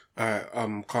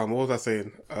Alright, calm. What was I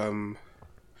saying?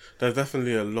 There's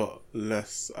definitely a lot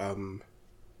less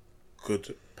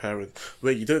good parents.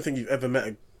 Wait, you don't think you've ever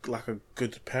met a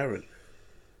good parent?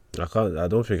 I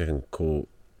don't think I can call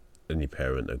any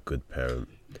parent a good parent,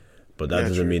 but that Yeah,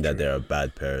 doesn't true, mean that true. they're a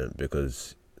bad parent,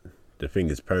 because the thing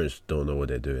is, parents don't know what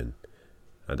they're doing,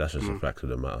 and that's just a Mm, fact of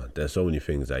the matter. There's so many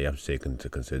things that you have to take into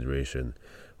consideration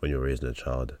when you're raising a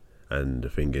child, and the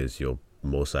thing is, you're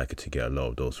most likely to get a lot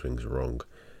of those things wrong.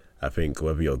 I think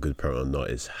whether you're a good parent or not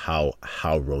is how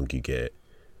wrong you get it.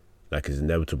 Like, it's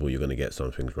inevitable you're gonna get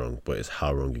some things wrong, but it's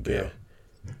how wrong you get yeah. it.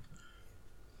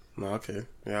 No, okay.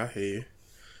 Yeah, I hear you.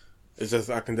 It's just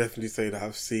I can definitely say that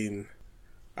I've seen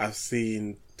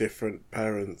different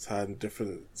parents and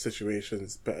different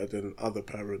situations better than other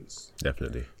parents.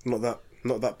 Definitely. Not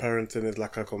that parenting is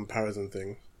like a comparison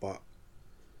thing, but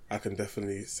I can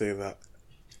definitely say that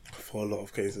for a lot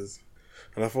of cases.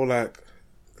 And I feel like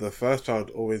the first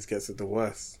child always gets it the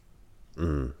worst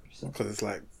Mm, because it's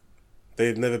like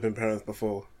they've never been parents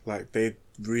before. Like they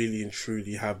really and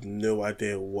truly have no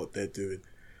idea what they're doing.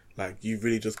 Like you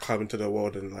really just come into the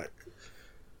world and like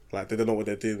they don't know what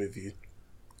they're doing with you.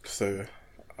 So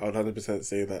I would 100%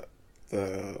 say that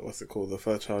the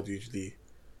first child usually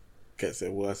gets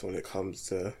it worse when it comes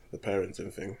to the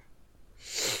parenting thing.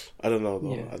 I don't know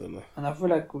though. Yeah, I don't know. and I feel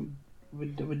like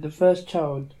with the first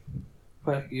child,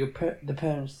 like the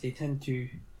parents, they tend to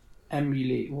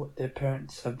emulate what their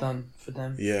parents have done for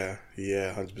them. Yeah,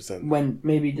 100%. When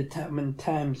maybe the time when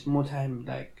times more time,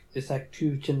 like it's like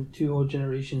two whole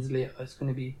generations later, it's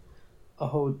gonna be a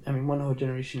whole. I mean, one whole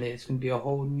generation later, it's gonna be a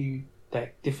whole new,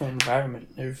 like, different environment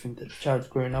and everything that the child's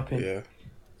growing up in. Yeah,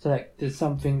 So like, there's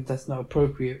some things that's not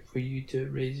appropriate for you to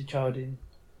raise a child in,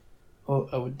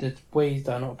 or there's ways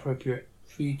that are not appropriate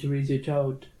for you to raise your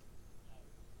child,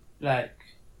 like,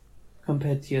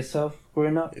 compared to yourself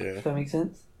growing up. yeah, If that makes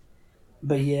sense.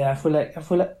 But yeah, I feel like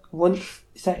once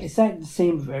it's like the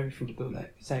same with everything though.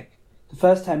 Like it's like the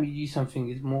first time you do something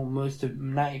is most of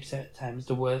 90% of the time is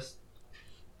the worst.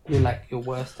 You're like your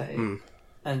worst at it, mm,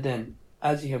 and then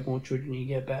as you have more children, you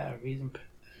get better at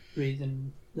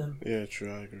raising them. yeah.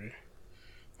 True, I agree.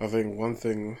 I think one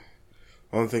thing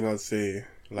I'd say,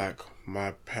 like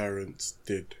my parents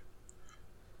did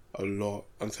a lot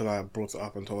until I brought it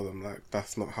up and told them like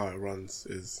that's not how it runs.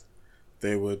 Is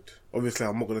they would obviously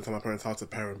I'm not going to tell my parents how to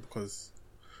parent because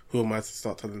who am I to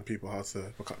start telling people how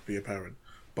to be a parent?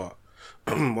 But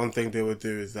one thing they would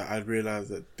do is that I'd realize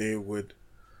that they would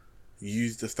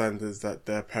use the standards that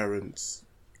their parents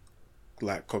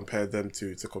like compared them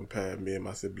to compare me and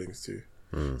my siblings to.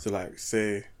 mm, So like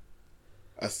say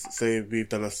we've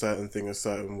done a certain thing a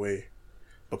certain way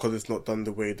because it's not done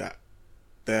the way that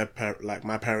like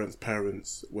my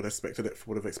parents would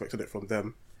have expected it from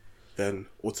them, then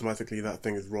automatically that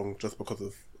thing is wrong just because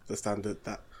of the standard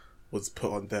that was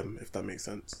put on them, if that makes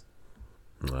sense.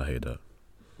 I hate that.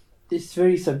 It's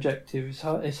very subjective. It's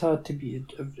hard to be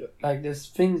like. There's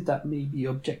things that may be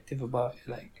objective about it,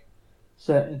 like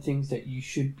certain things that you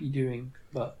should be doing,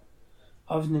 but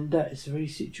other than that, it's very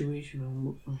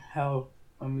situational on how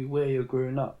where you're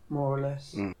growing up, more or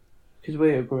less. Mm. Because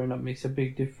where you're growing up makes a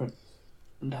big difference,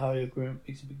 and how you're growing up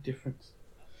makes a big difference.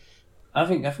 I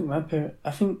think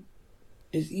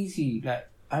it's easy. Like,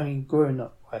 I mean, growing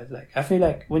up, wise, like, I feel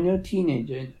like when you're a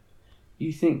teenager,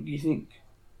 you think,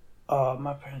 oh,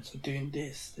 my parents are doing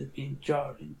this, they're being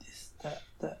jarring, this, that.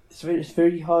 It's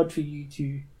very hard for you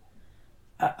to,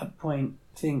 at a point,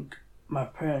 think my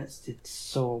parents did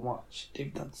so much.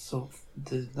 They've done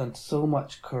so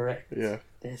much correct. Yeah.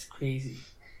 That's crazy.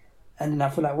 And then I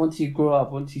feel like once you grow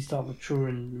up, once you start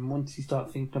maturing, and once you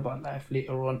start thinking about life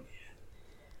later on,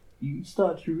 you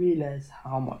start to realize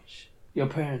how much your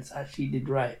parents actually did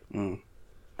right. Mm.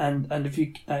 And if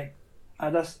you like,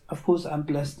 and that's, of course, I'm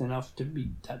blessed enough to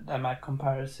be that my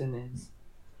comparison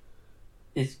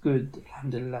is good.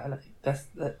 Alhamdulillah. Like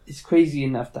that. It's crazy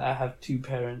enough that I have two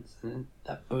parents and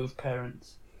that both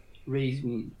parents raised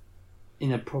me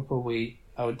in a proper way,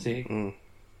 I would say. Mm.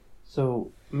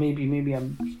 So maybe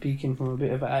I'm speaking from a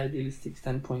bit of an idealistic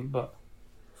standpoint, but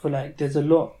for like there's a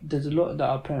lot that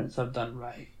our parents have done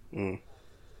right, Mm.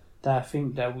 that I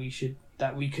think that we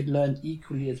could learn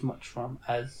equally as much from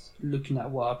as looking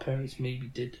at what our parents maybe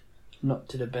did not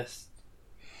to the best.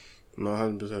 No,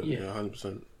 100%. Yeah. Yeah,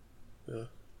 100%. Yeah.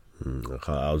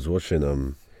 I was watching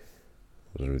I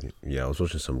was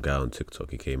watching some guy on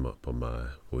TikTok. He came up on my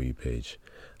For You page,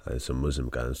 and it's a Muslim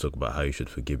guy, and he's talking about how you should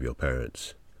forgive your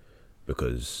parents,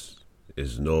 because it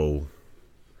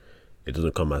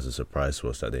doesn't come as a surprise to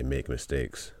us that they make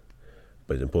mistakes,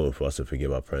 but it's important for us to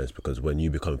forgive our parents, because when you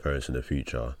become parents in the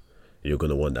future, you're going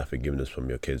to want that forgiveness from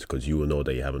your kids, because you will know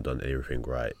that you haven't done everything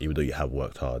right. Even though you have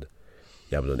worked hard,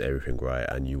 you haven't done everything right,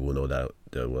 and you will know that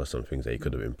there were some things that you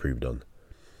could have improved on.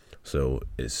 So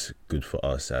it's good for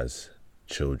us as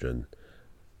children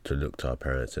to look to our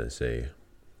parents and say,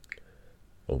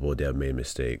 although they have made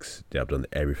mistakes, they have done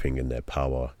everything in their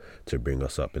power to bring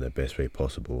us up in the best way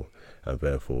possible, and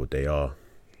therefore they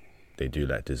do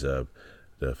deserve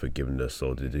the forgiveness,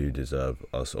 or they do deserve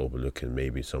us overlooking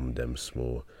maybe some of them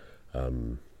small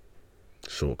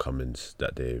shortcomings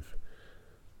that they've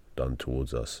done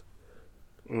towards us.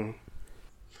 I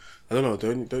don't know.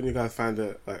 Don't you guys find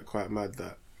it like quite mad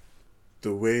that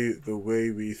the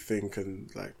way we think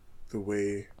and like the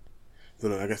way, I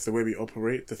don't know, I guess the way we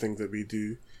operate, the things that we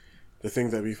do, the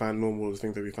things that we find normal, the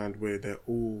things that we find weird, they're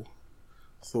all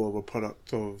sort of a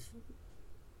product of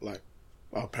like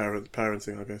our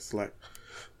parenting, I guess, like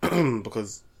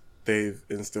because they've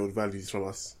instilled values from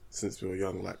us since we were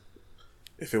young. Like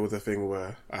if it was a thing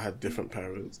where I had different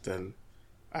parents, then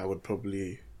I would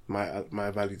probably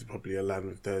my values would probably align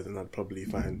with theirs, and I'd probably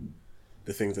find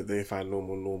the things that they find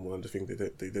normal, and the things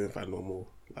that they didn't find normal,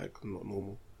 like not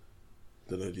normal.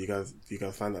 I don't know. Do you guys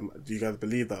find that? Do you guys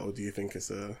believe that, or do you think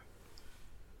it's a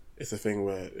thing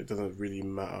where it doesn't really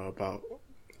matter about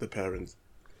the parents?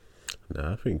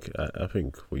 No, I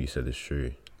think what you said is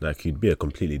true. Like, you'd be a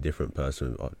completely different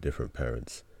person with different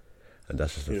parents, and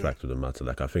that's just a fact of the matter.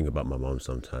 Like, I think about my mom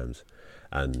sometimes,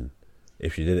 and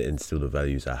if she didn't instill the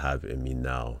values I have in me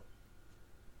now,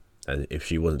 and if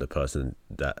she wasn't the person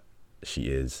that she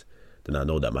is, then I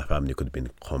know that my family could have been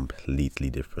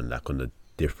completely different, like on a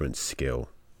different scale,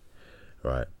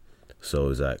 right? So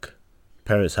it's like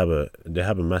parents have a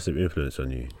massive influence on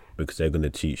you, because they're going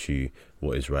to teach you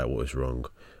what is right, what is wrong,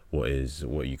 what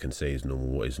you can say is normal,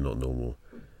 what is not normal.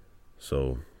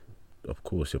 So of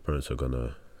course your parents are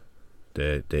gonna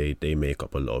they make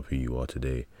up a lot of who you are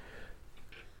today.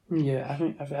 Yeah, I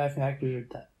think I agree with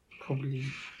that. Probably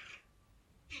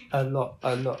a lot,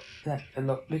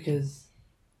 because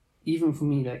even for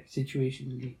me, like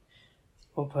situationally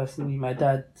or personally, my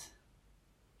dad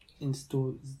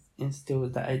instills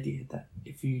the idea that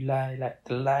if you lie, like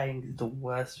the lying is the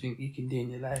worst thing you can do in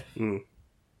your life. And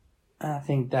I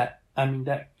think that,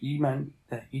 that you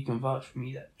can vouch for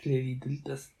me that clearly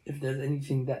if there's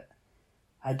anything that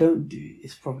I don't do,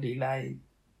 it's probably lying.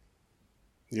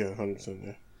 Yeah, 100%.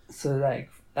 Yeah. So like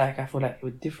I feel like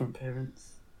with different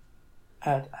parents,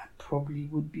 I probably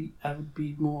would be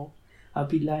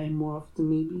lying more often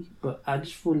maybe, but I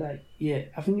just feel like,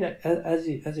 I think that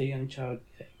as a young child,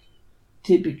 like,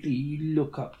 typically you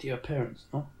look up to your parents,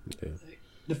 no? Yeah.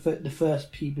 Like, the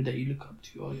first people that you look up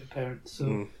to are your parents,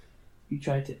 so you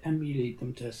try to emulate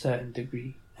them to a certain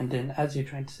degree, and then as you're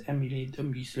trying to emulate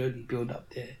them, you slowly build up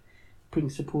their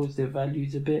principles, their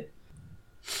values a bit.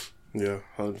 Yeah,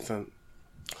 100%.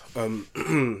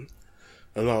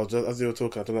 I know, just as you were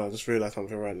talking, I don't know, I just realised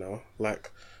something right now.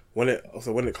 Like, when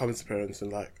it comes to parents,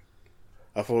 and like,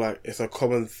 I feel like it's a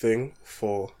common thing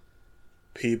for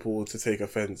people to take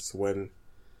offence when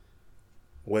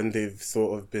they've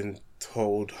sort of been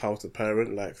told how to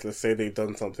parent. Like, let's say they've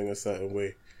done something a certain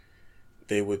way,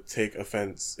 they would take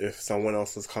offence if someone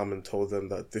else has come and told them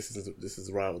that this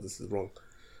is right or this is wrong.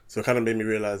 So it kind of made me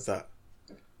realise that,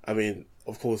 I mean,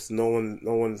 of course, no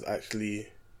one's actually,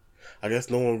 I guess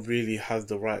no one really has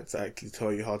the right to actually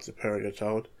tell you how to parent your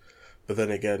child. But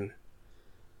then again,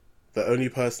 the only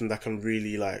person that can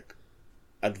really like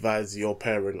advise your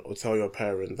parent or tell your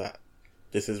parent that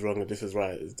this is wrong and this is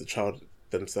right is the child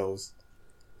themselves.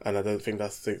 And I don't think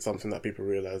that's something that people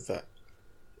realise, that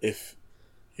if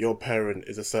your parent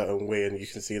is a certain way and you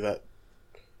can see that,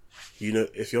 you know,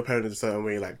 if your parent is a certain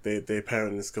way, like their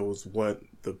parenting skills weren't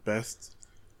the best,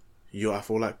 I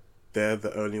feel like they're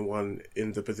the only one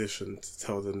in the position to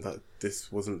tell them that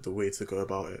this wasn't the way to go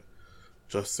about it,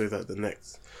 just so that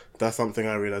that's something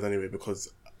I realised anyway,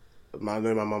 because I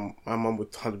know my mum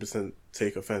would 100%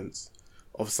 take offence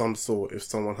of some sort if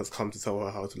someone has come to tell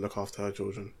her how to look after her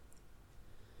children.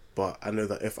 But I know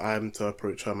that if I'm to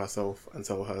approach her myself and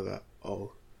tell her that,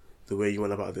 oh, the way you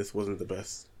went about this wasn't the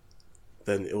best,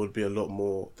 then there would be a lot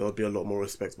more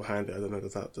respect behind it. I don't know,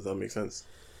 does that make sense?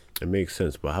 It makes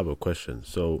sense, but I have a question.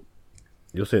 So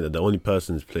you're saying that the only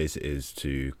person's place is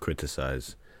to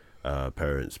criticize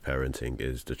parents' parenting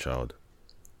is the child?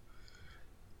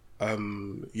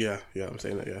 Yeah, I'm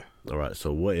saying that, yeah. All right,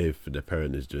 so what if the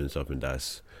parent is doing something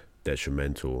that's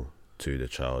detrimental to the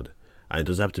child? And it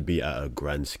doesn't have to be at a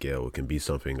grand scale. It can be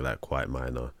something like quite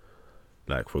minor.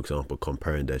 Like, for example,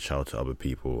 comparing their child to other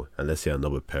people. And let's say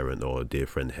another parent or a dear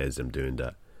friend hears them doing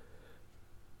that.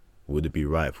 Would it be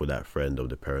right for that friend of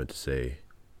the parent to say,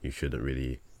 you shouldn't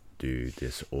really do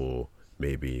this, or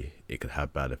maybe it could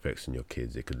have bad effects on your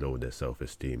kids. It could lower their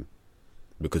self-esteem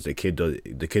because the kid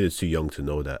is too young to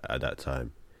know that at that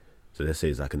time. So let's say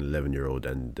it's like an 11-year-old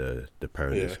and the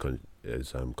parent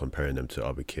is comparing them to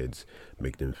other kids,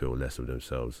 making them feel less of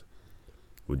themselves.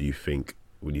 Would you say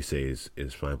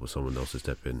is fine for someone else to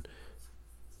step in?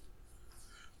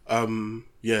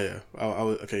 Yeah. I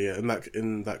would, okay, yeah. In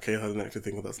that case, I didn't actually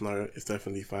think of that scenario. It's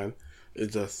definitely fine. It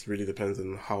just really depends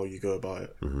on how you go about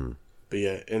it. Mm-hmm. But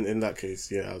yeah, in that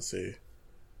case, yeah, I'd say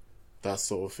that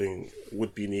sort of thing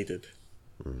would be needed.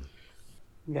 Mm.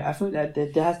 Yeah, I think that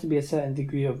there has to be a certain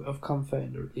degree of comfort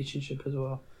in the relationship as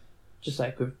well. Just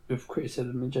like with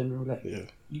criticism in general, like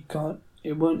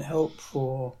it won't help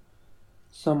for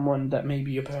someone that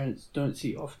maybe your parents don't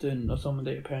see often, or someone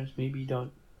that your parents maybe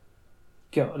don't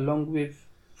get along with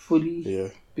fully. Yeah.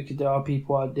 Because there are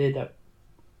people out there that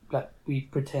like we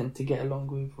pretend to get along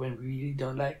with when we really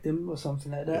don't like them or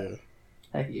something like that. Yeah.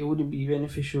 Like it wouldn't be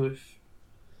beneficial if.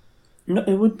 No,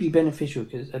 it would be beneficial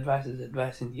because advice is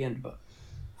advice in the end, but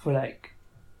for the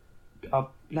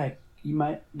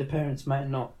parents might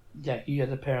not, you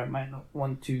as a parent might not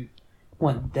want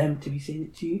them to be saying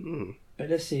it to you. Mm.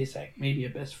 But let's say it's like maybe a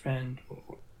best friend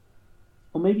or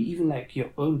maybe even like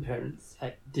your own parents,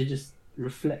 like they're just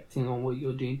reflecting on what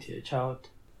you're doing to your child.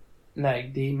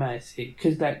 Like they might say,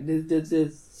 because like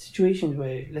there's situations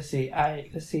where let's say I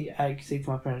say to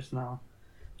my parents now,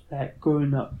 like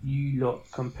growing up, you lot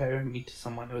comparing me to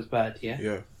someone who was bad, yeah.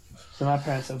 Yeah. So my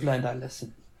parents have learned that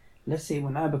lesson. Let's say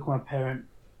when I become a parent,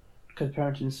 because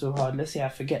parenting is so hard, let's say I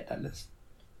forget that lesson.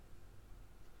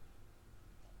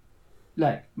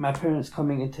 Like, my parents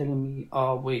coming and telling me,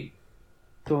 oh, wait,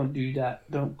 don't do that.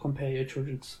 Don't compare your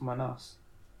children to someone else.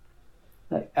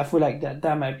 Like, I feel like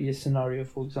that might be a scenario,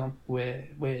 for example, where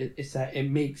it's like it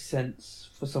makes sense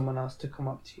for someone else to come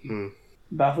up to you. Mm.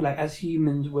 But I feel like as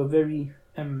humans, we're very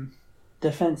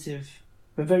defensive.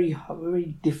 We're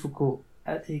very difficult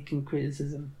at taking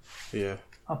criticism. Yeah.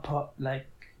 Apart, like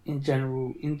in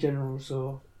general.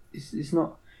 So it's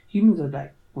not, humans are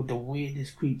like the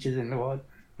weirdest creatures in the world.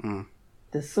 Mm.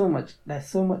 There's so much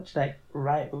like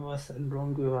right with us and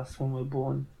wrong with us when we're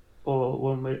born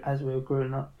or when as we're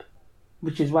growing up,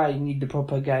 which is why you need the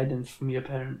proper guidance from your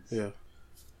parents. Yeah.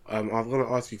 I'm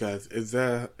gonna ask you guys: is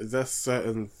there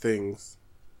certain things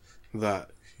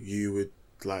that you would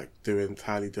like do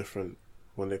entirely different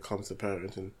when it comes to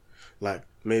parenting? Like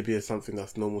maybe it's something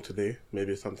that's normal today.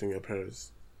 Maybe it's something your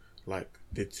parents like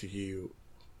did to you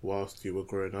whilst you were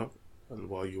growing up and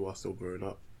while you are still growing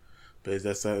up. But is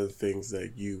there certain things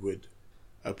that you would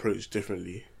approach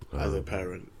differently as a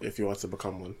parent if you are to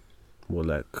become one? Well,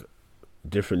 like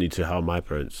differently to how my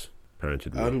parents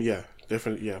parented me. Yeah,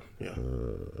 differently. Yeah.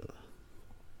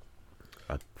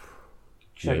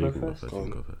 Should I you go can first? You can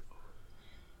go first.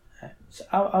 So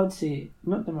I would say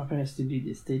not that my parents didn't do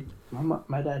this.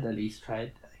 My dad at least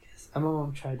tried, I guess, and my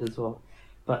mom tried as well.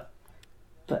 But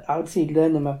I would say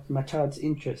learning my child's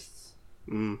interests.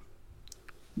 Mm.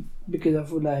 Because I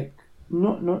feel like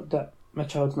not that my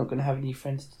child's not gonna have any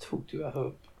friends to talk to. I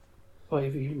hope, or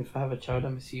even if I have a child,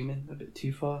 I'm assuming a bit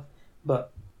too far.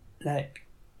 But like,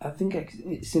 I think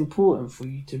it's important for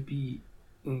you to be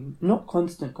in not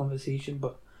constant conversation,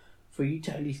 but for you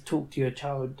to at least talk to your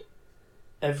child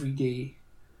every day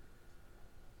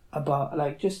about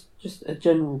like just a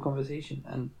general conversation.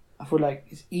 And I feel like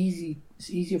it's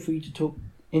easier for you to talk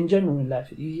in general in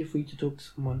life. It's easier for you to talk to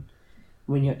someone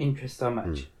when your interests are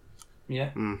matched.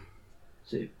 Yeah. Mm.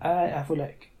 So I feel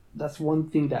like that's one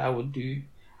thing that I would do.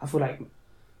 I feel like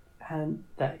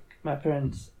my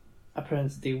parents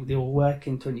they were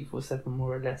working 24/7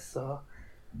 more or less, so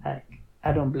like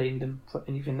I don't blame them for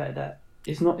anything like that.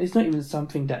 It's not even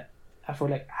something that I feel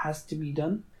like has to be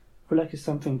done. I feel like it's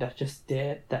something that's just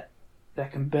there that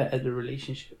can better the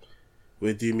relationship.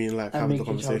 Wait, do you mean like and having the make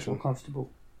your child conversation? more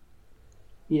comfortable.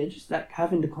 Yeah, just like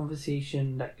having the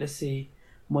conversation. Like let's say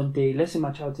one day, let's say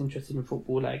my child's interested in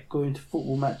football, like going to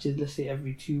football matches. Let's say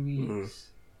every 2 weeks,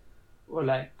 or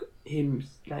like him,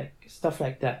 like stuff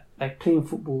like that. Like playing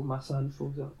football with my son, for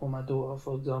example, or my daughter,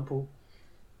 for example.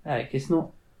 Like it's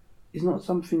not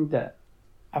something that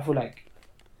I feel like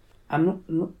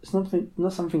it's not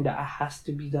something that has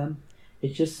to be done.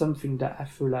 It's just something that I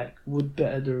feel like would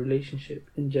better the relationship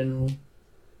in general,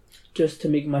 just to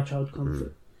make my child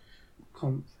comforted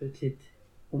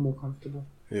or more comfortable.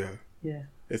 Yeah. Yeah.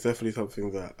 It's definitely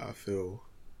something that I feel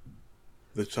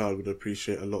the child would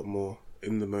appreciate a lot more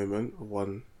in the moment,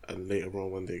 and later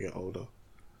on when they get older.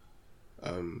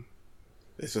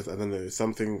 It's just, I don't know, it's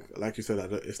something, like you said,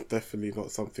 it's definitely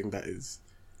not something that is,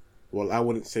 well, I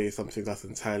wouldn't say it's something that's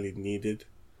entirely needed,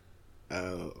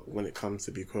 when it comes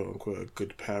to be quote unquote a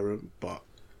good parent, but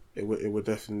it would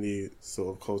definitely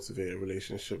sort of cultivate a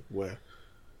relationship where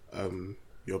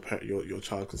your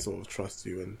child can sort of trust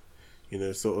you,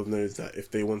 and sort of knows that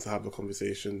if they want to have a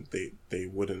conversation, they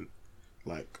wouldn't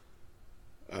like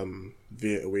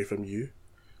veer away from you.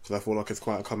 Because I feel like it's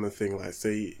quite a common thing. Like,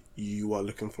 say you are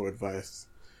looking for advice,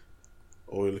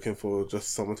 or you're looking for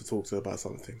just someone to talk to about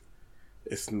something.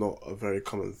 It's not a very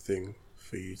common thing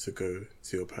for you to go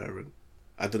to your parent.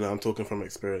 I don't know. I'm talking from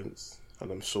experience, and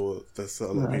I'm sure there's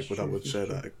a lot of people that would share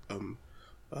that.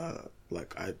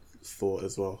 Like I thought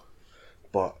as well.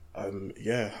 But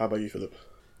yeah. How about you, Philip?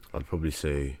 I'd probably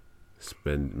say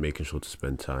making sure to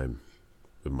spend time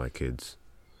with my kids.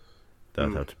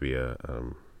 That'd have to be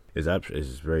it's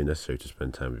very necessary to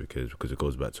spend time with your kids, because it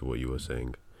goes back to what you were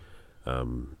saying.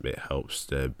 It helps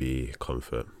there be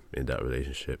comfort in that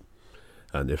relationship.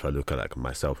 And if I look at like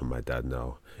myself and my dad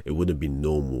now, it wouldn't be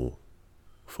normal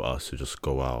for us to just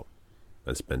go out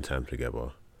and spend time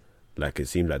together. Like, it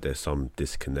seems like there's some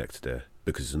disconnect there,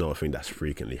 because it's not a thing that's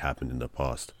frequently happened in the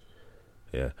past.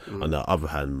 Yeah. On the other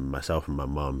hand, myself and my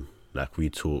mum, like, we'll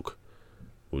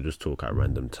just talk at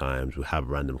random times. We'll have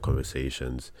random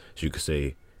conversations. So you could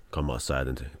say, come outside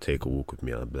and take a walk with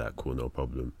me. I'll be like, cool, no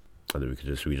problem. And then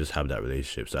we just have that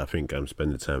relationship. So I think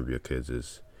spending time with your kids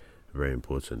is very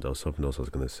important. There was something else I was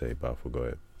going to say, but I forgot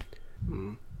it.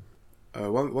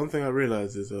 One thing I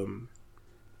realised is a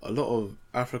lot of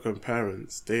African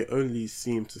parents, they only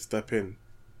seem to step in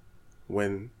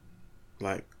when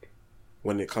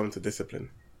it comes to discipline.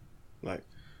 Like,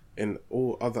 in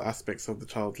all other aspects of the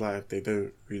child's life, they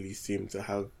don't really seem to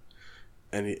have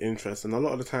any interest. And a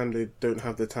lot of the time, they don't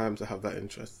have the time to have that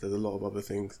interest. There's a lot of other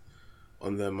things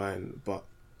on their mind, but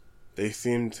they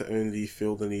seem to only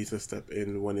feel the need to step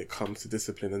in when it comes to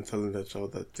discipline and telling their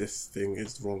child that this thing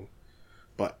is wrong.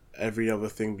 But every other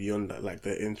thing beyond that, like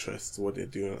their interests, what they're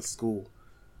doing at school,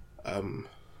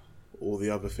 all the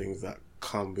other things that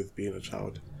come with being a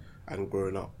child and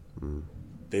growing up,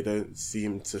 they don't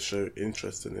seem to show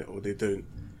interest in it, or they don't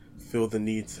feel the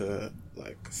need to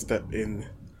like step in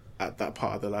at that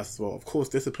part of their life as well. Of course,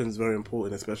 discipline is very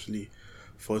important, especially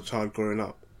for a child growing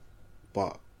up.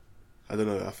 But I don't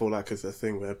know, I feel like it's a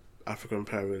thing where African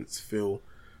parents feel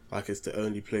like it's the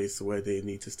only place where they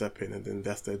need to step in, and then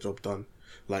that's their job done.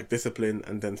 Like discipline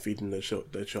and then feeding the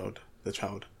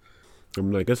child. I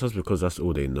mean, I guess that's because that's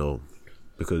all they know.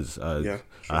 Because I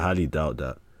highly doubt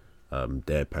that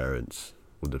their parents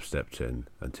would have stepped in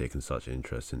and taken such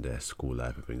interest in their school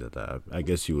life and things like that. I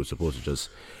guess you were supposed to just,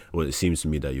 well, it seems to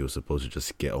me that you were supposed to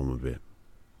just get on with it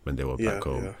when they were back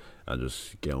home, and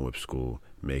just get on with school,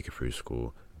 make it through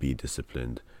school, be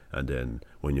disciplined, and then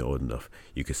when you're old enough,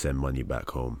 you can send money back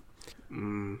home.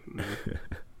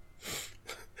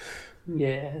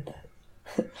 Yeah,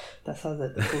 that sounds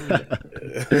like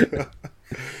the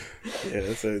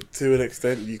yeah, so to an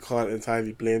extent, you can't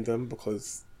entirely blame them,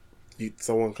 because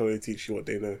someone can only teach you what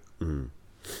they know.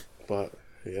 But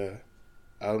yeah,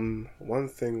 one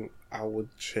thing I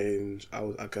would change,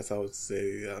 I guess I would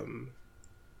say,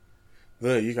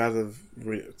 no, you guys have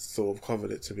sort of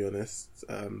covered it, to be honest.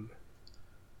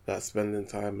 That spending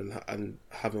time and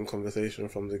having conversation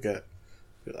from the get,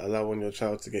 allowing your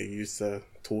child to get used to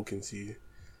talking to you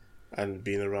and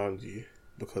being around you,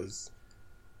 because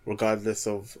regardless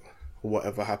of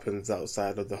whatever happens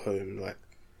outside of the home, like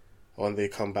when they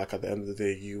come back at the end of the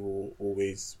day, you will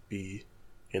always be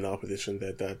in our position,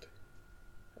 their dad.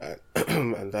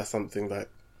 And that's something that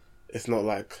it's not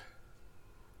like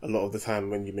a lot of the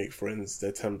time when you make friends,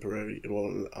 they're temporary.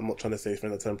 Well, I'm not trying to say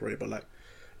friends are temporary, but like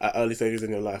at early stages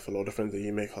in your life, a lot of the friends that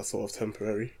you make are sort of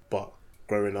temporary. But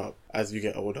growing up, as you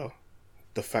get older,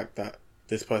 the fact that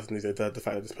this person is your dad, the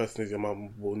fact that this person is your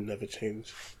mum will never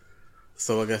change.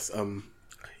 So I guess,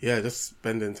 just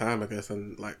spending time, I guess,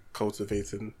 and like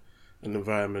cultivating an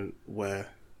environment where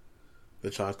the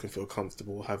child can feel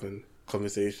comfortable having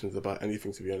conversations about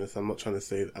anything, to be honest. I'm not going to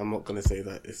say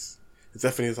that it's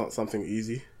definitely not something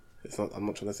easy. I'm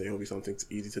not trying to say it'll be something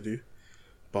easy to do,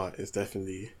 but it's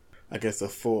definitely, I guess, the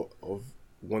thought of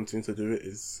wanting to do it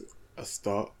is a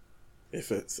start,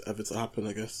 if it's ever to happen,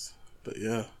 I guess. But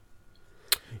yeah.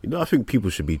 I think people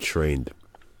should be trained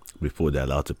before they're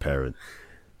allowed to parent.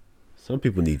 Some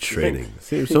people need training.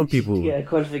 Some people,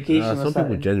 qualification. Some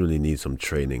people genuinely need some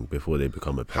training before they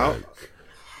become a parent.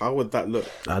 How would that look?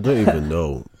 I don't even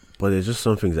know. But there's just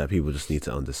some things that people just need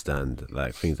to understand,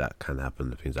 like things that can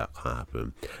happen, things that can't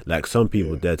happen. Like some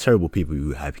people, they're terrible people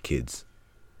who have kids.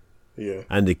 Yeah.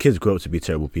 And the kids grow up to be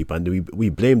terrible people, and we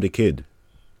blame the kid.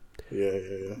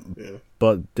 Yeah.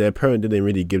 But their parent didn't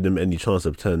really give them any chance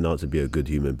of turning out to be a good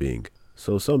human being.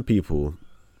 So some people,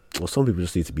 Well, some people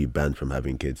just need to be banned from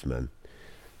having kids, man.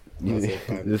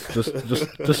 That's so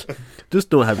bad. Just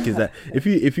don't have kids. Like,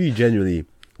 if you genuinely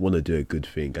want to do a good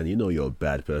thing and you know you're a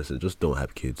bad person, just don't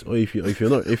have kids. Or if you're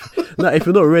not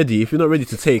ready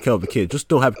to take care of a kid, just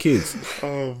don't have kids.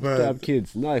 Oh Don't man. have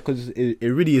kids. No, because it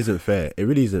really isn't fair. It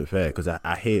really isn't fair because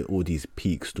I hear all these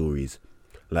peak stories,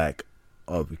 like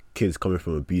of kids coming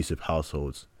from abusive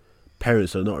households.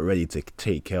 Parents are not ready to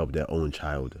take care of their own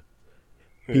child.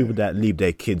 People that leave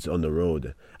their kids on the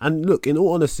road. And look, in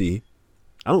all honesty,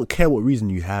 I don't care what reason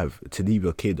you have to leave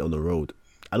your kid on the road.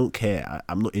 I don't care.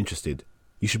 I'm not interested.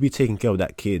 You should be taking care of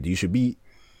that kid. You should be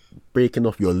breaking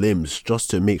off your limbs just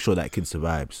to make sure that kid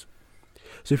survives.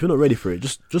 So if you're not ready for it,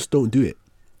 just don't do it.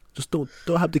 Just don't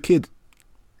have the kid.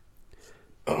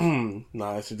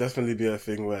 Nah, it should definitely be a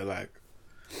thing where like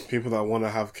people that want to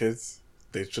have kids,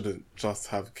 they shouldn't just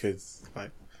have kids.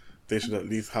 Like they should at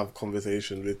least have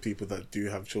conversation with people that do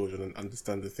have children and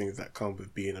understand the things that come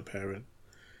with being a parent.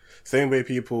 Same way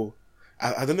people,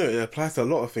 I don't know, it applies to a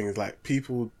lot of things. Like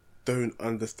people don't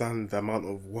understand the amount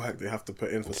of work they have to put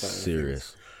in for certain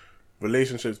Serious. things.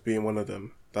 Relationships being one of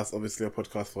them. That's obviously a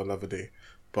podcast for another day.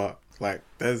 But like,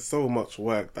 there's so much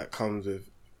work that comes with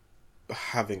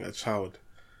having a child,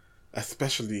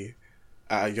 especially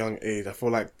at a young age. I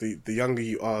feel like the younger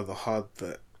you are, the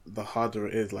harder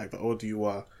it is. Like the older you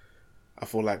are, I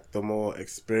feel like the more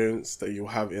experience that you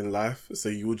have in life, so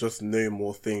you will just know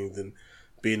more things than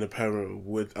being a parent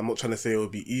would. I'm not trying to say it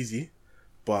would be easy,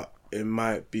 but it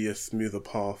might be a smoother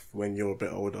path when you're a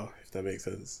bit older, if that makes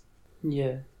sense.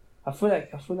 Yeah, I feel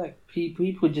like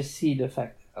people just see the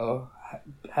fact that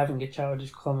having a child is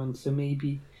common. So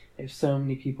maybe if so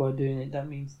many people are doing it, that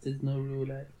means there's no real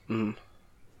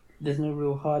there's no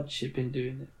real hardship in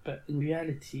doing it. But in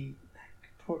reality,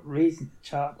 like raising a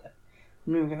child,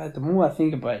 I'm not gonna lie, the more I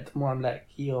think about it, the more I'm like,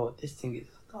 yo, this thing is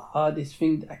the hardest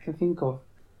thing that I can think of.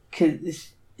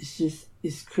 Cause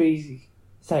it's crazy.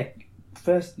 It's like,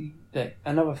 firstly, like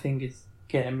another thing is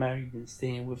getting married and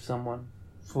staying with someone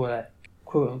for like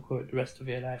quote unquote the rest of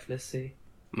your life, let's say.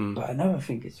 But another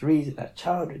thing is raising a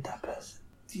child with that person.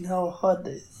 Do you know how hard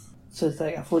that is? So it's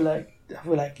like I feel like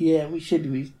yeah,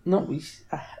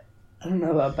 I don't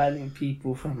know about banning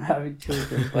people from having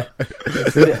children, but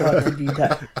it's a bit hard to do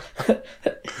that.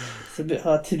 It's a bit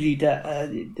hard to do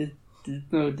that.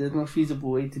 There's no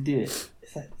feasible way to do it.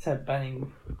 It's like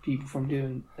banning people from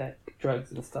doing like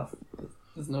drugs and stuff.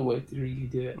 There's no way to really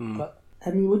do it. But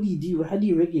I mean, what do you do? How do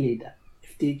you regulate that?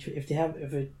 If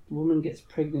a woman gets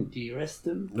pregnant, do you arrest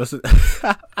them? That's an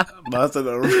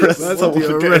arrest.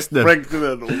 Arrest them.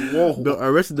 Pregnant. Whoa. No,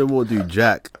 arresting them won't do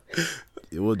jack.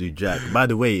 It won't do jack. By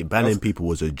the way, banning people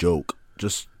was a joke.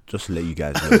 Just to let you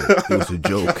guys know, it was a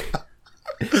joke.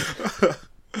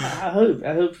 I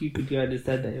hope people do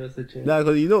understand that it was a joke. No,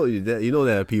 because you know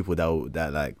there are people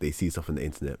that like they see stuff on the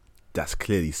internet that's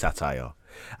clearly satire,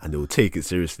 and they will take it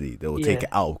seriously. They will take it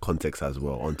out of context as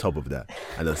well. On top of that,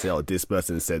 and they'll say, "Oh, this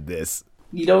person said this."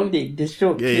 You don't think the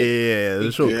short clip? Yeah.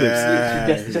 The short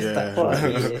clips, Just that part.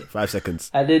 Yeah. 5 seconds.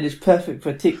 And then it's perfect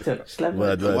for TikTok.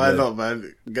 Word. Why not,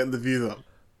 man? Get the views up.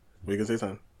 We can say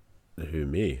something. Who,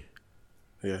 me?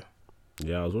 Yeah.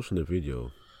 Yeah, I was watching the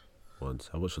video once.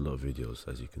 I watched a lot of videos,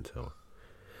 as you can tell.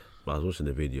 But I was watching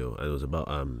the video, and it was about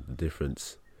the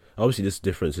difference. Obviously, this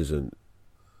difference isn't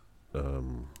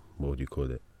what would you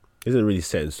call it? Isn't really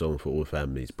set in stone for all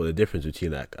families. But the difference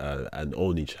between like an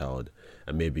only child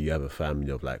and maybe you have a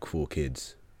family of like 4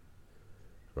 kids,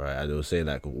 right? And they were saying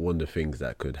like one of the things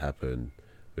that could happen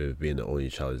with being the only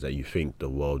child is that you think the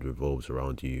world revolves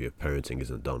around you if parenting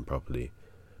isn't done properly.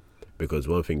 Because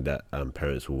one thing that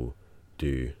parents will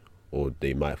do, or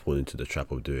they might fall into the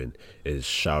trap of doing, is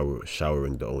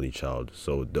showering the only child.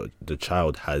 So the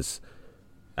child has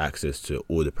access to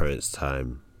all the parents'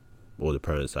 time, all the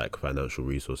parents' like financial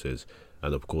resources,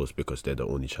 and of course because they're the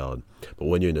only child. But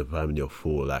when you're in a family of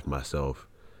 4 like myself,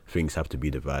 things have to be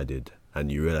divided,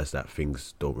 and you realize that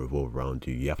things don't revolve around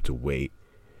you. You have to wait.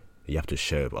 You have to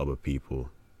share with other people.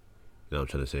 You know what I'm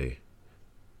trying to say?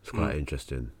 It's quite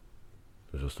interesting.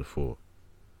 It's just a thought.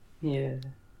 Yeah.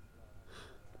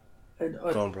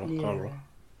 Go on, bro.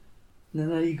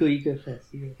 No, you go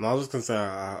first. You go. No, I was just gonna say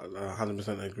I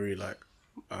 100% agree. Like,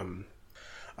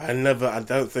 I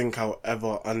don't think I'll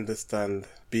ever understand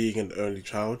being an only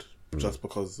child just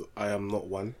because I am not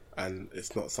one, and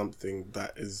it's not something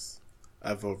that is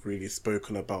ever really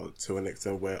spoken about to an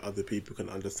extent where other people can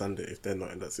understand it if they're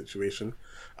not in that situation.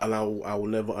 And I will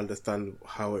never understand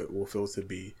how it will feel to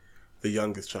be the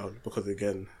youngest child because,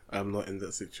 again, I'm not in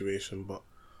that situation. But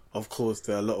of course,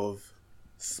 there are a lot of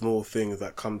small things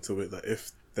that come to it that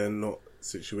if they're not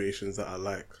situations that are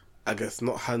like, I guess,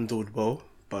 not handled well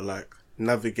but like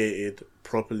navigated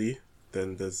properly,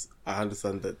 then I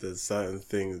understand that there's certain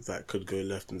things that could go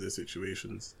left in those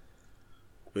situations.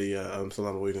 But yeah,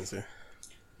 Salam, what were you gonna say?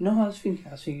 No, I was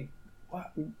thinking,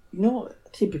 what,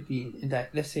 typically, like,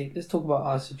 let's talk about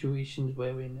our situations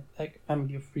where we're in, like,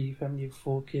 family of 3, family of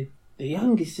 4 kids. The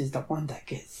youngest is the one that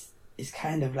is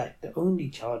kind of like the only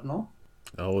child, no?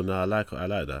 Oh no, I like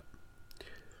that.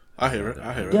 I hear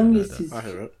it. Youngest is, I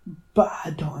hear it. but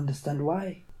I don't understand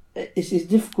why. It's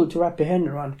difficult to wrap your head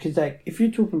around, because, like, if you're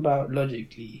talking about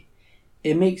logically,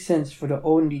 it makes sense for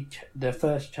the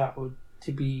first child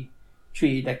to be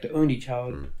treated like the only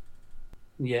child.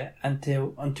 Yeah,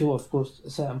 until of course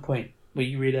a certain point where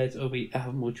you realise, oh wait, I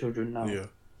have more children now. Yeah.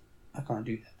 I can't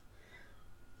do that.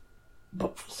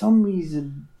 But for some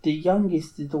reason, the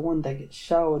youngest is the one that gets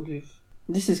showered with.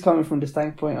 This is coming from the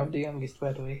standpoint of the youngest,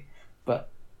 by the way. But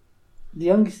the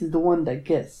youngest is the one that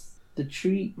gets the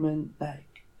treatment,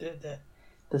 like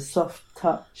the soft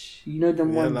touch. You know,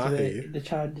 them ones where the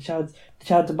child's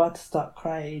about to start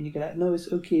crying, and you go like, no,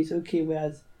 it's okay.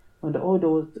 Whereas when the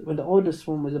oldest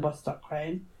one was about to start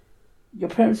crying, your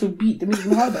parents would beat them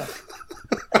even harder.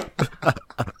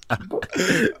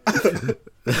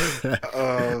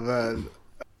 Oh man.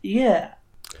 Yeah.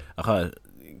 I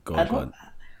can't go on.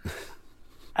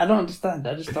 I don't understand.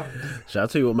 I just don't. Shall I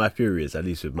tell you what my theory is? At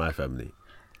least with my family,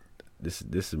 this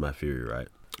is my theory, right?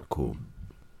 Cool.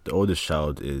 The oldest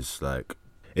child is like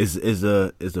is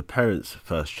the parents'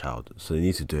 first child, so they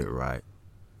need to do it right.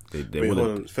 They Wait, want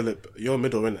hold on, Philip. You're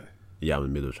middle, innit? Yeah, I'm a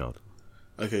middle child.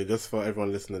 Okay, just for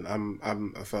everyone listening,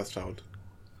 I'm a first child.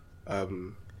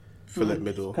 Philip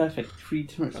middle. Perfect. 3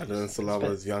 different. And then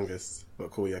Salama's youngest.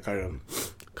 But cool, yeah, carry on.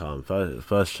 Calm.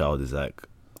 First child is like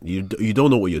you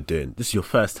don't know what you're doing. This is your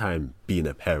first time being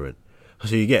a parent,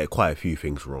 so you get quite a few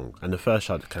things wrong, and the first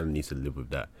child kind of needs to live with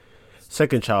that.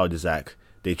 Second child is like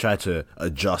they try to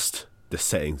adjust the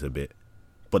settings a bit,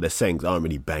 but the settings aren't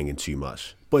really banging too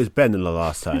much. But it's better than the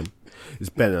last time.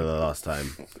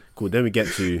 Cool. Then we get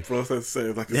to Process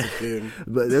say like it's a game.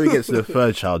 But then we get to the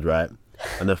third child, right?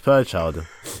 And the third child,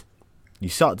 you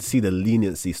start to see the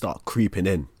leniency start creeping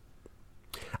in,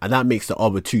 and that makes the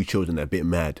other 2 children a bit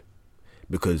mad,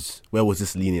 because where was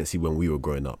this leniency when we were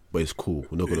growing up? But it's cool.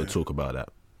 We're not going to talk about that.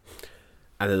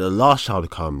 And then the last child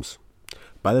comes.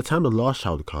 By the time the last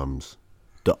child comes,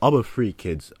 the other 3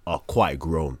 kids are quite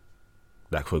grown.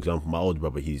 Like, for example, my older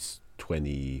brother, he's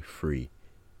 23.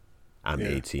 I'm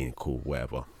 18. Cool,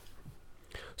 whatever.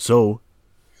 So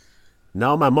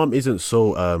now my mum isn't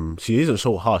so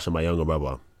harsh on my younger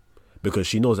brother, because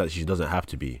she knows that she doesn't have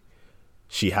to be.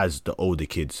 She has the older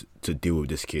kids to deal with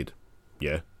this kid.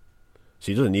 Yeah.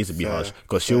 She doesn't need to be harsh,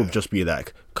 because she'll just be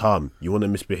like, calm, you want to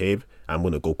misbehave? I'm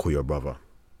going to go call your brother.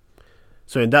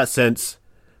 So in that sense,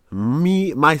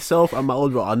 myself and my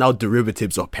older brother are now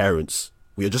derivatives of parents.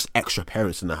 We are just extra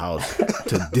parents in the house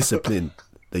to discipline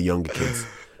the younger kids.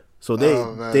 So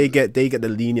they get the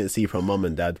leniency from mum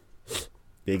and dad.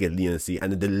 They get leniency,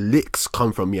 and the licks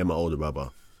come from me and my older brother.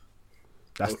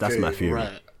 That's my theory.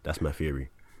 Right. That's my theory.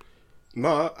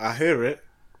 No, I hear it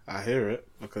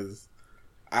because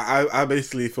I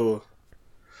basically feel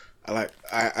like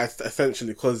I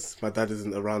essentially, because my dad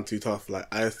isn't around too tough,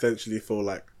 like I essentially feel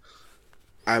like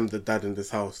I'm the dad in this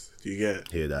house. Do you get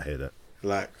it? Hear that.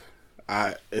 Like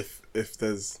if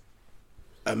there's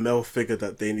a male figure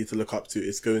that they need to look up to,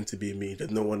 it's going to be me. There's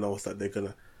no one else that they're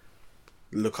gonna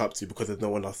look up to, because there's no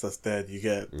one else that's there. Do you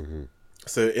get it? Mm-hmm.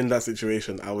 So in that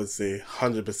situation, I would say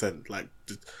 100%, like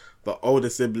the older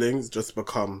siblings just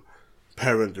become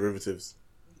parent derivatives.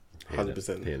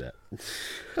 100%. Hear that.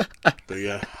 But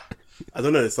yeah, I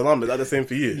don't know. Salam, is that the same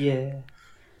for you? Yeah.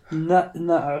 Not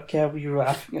okay. I'll be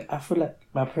right. I feel like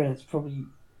my parents probably.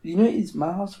 You know, it's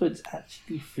my household's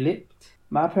actually flipped.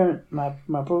 My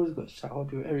brothers got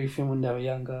showered with everything when they were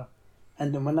younger,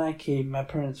 and then when I came, my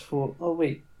parents thought, oh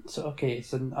wait, so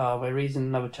we're raising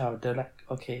another child. They're like,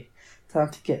 okay, time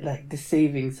to get like the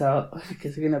savings out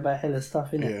because we're gonna buy hella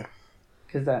stuff in it. Yeah.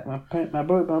 Because like my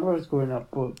brothers growing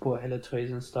up bought hella toys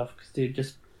and stuff,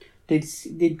 because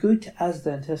they'd go to Asda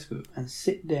and Tesco and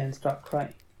sit there and start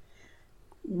crying.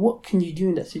 What can you do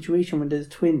in that situation when there's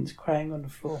twins crying on the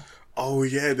floor? Oh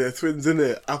yeah, they're twins,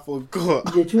 innit? I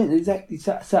forgot. They're twins, exactly.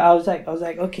 So I was like,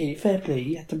 okay, fair play.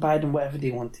 You had to buy them whatever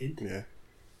they wanted. Yeah.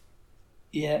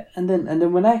 Yeah, and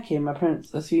then when I came, my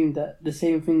parents assumed that the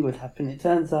same thing would happen. It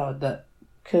turns out that,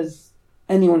 because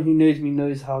anyone who knows me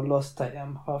knows how lost I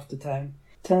am half the time.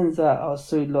 Turns out I was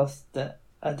so lost that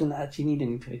I didn't actually need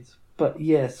any toys. But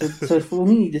yeah, so for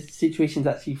me, the situation's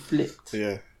actually flipped.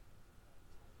 Yeah.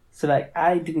 So like,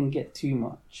 I didn't get too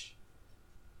much.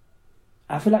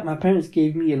 I feel like my parents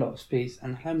gave me a lot of space,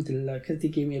 and alhamdulillah, because they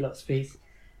gave me a lot of space,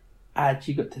 I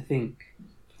actually got to think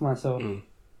for myself.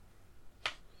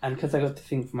 And because I got to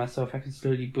think for myself, I can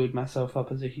slowly build myself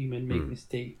up as a human, make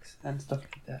mistakes and stuff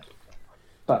like that.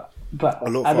 But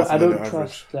I don't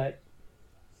trust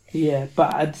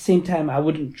but at the same time, I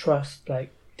wouldn't trust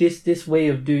like this way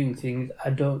of doing things. I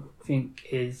don't think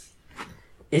is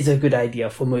a good idea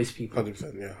for most people.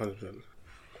 100%, yeah, 100%.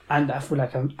 And I feel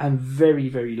like I'm very,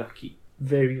 very lucky.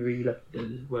 Very, very lucky that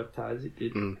it worked out as it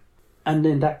did. And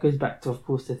then that goes back to, of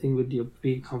course, the thing with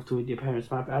being comfortable with your parents.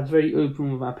 I was very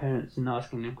open with my parents and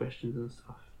asking them questions and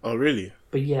stuff. Oh, really?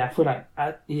 But yeah, I feel like,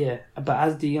 but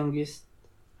as the youngest,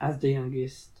 I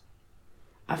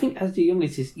think as the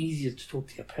youngest, it's easier to talk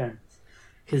to your parents.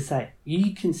 Because like,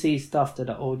 you can say stuff that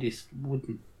the oldest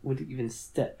wouldn't even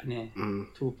step near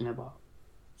talking about.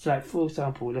 So like, for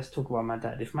example, let's talk about my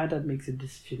dad. If my dad makes a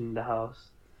decision in the house,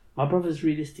 my brothers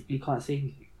realistically can't say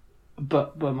anything.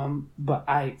 But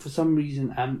I, for some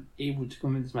reason, am able to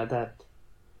convince my dad,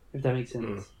 if that makes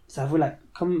sense. So I feel like,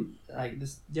 I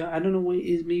don't know what it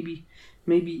is, maybe,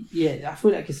 yeah, I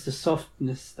feel like it's the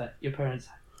softness that your parents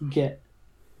get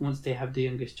once they have the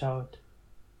youngest child.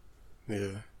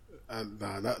 Yeah.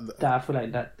 That I feel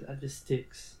like that just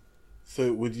sticks.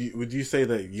 So would you say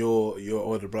that your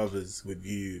older brothers, would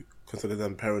you consider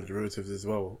them parent derivatives as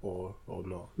well, or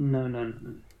not?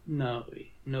 No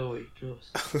way, close.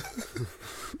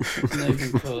 Not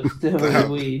even close.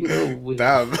 No way.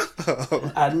 Damn.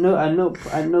 At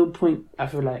no point. I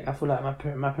feel like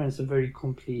my parents are very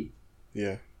complete.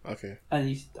 Yeah. Okay.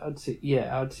 And I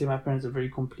would say my parents are very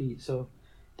complete. So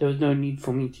there was no need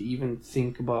for me to even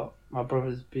think about my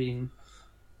brothers being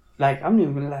like. I'm not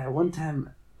even gonna lie. One time,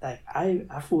 like I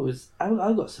thought it was I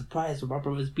got surprised when my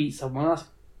brothers beat someone up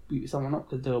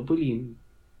because they were bullying me.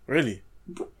 Really?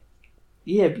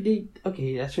 Yeah, but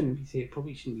I shouldn't be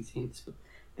probably shouldn't be saying this, but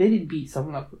they did beat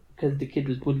someone up because the kid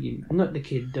was bullying me. Not the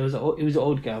kid, it was an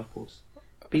old guy, of course.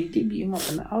 But he did beat him up,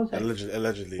 and I was like,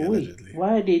 allegedly.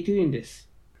 Why are they doing this?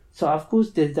 So of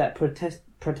course there's that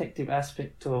protective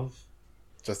aspect of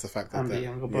just the fact that I'm the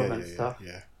younger brother and stuff.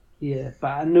 Yeah,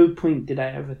 but at no point did I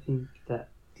ever think that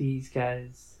these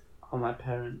guys are my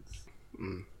parents.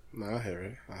 No, I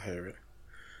hear it.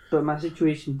 But my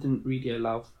situation didn't really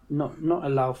allow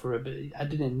for it, but I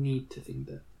didn't need to think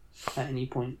that at any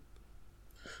point.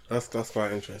 That's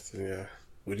quite interesting, yeah.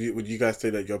 Would you guys say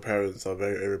that your parents are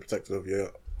very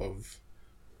overprotective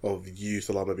of you,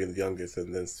 Salama, being the youngest,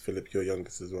 and then Philip, your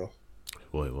youngest as well?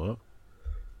 Wait, what?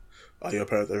 Are your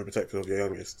parents overprotective of your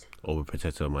youngest?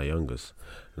 Overprotective of my youngest?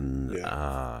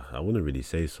 Yeah. I wouldn't really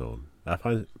say so. I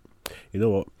find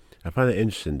it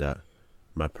interesting that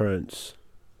my parents...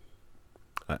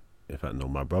 In fact, no,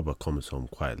 my brother comes home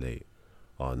quite late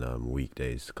on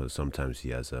weekdays because sometimes he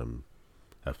has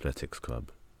athletics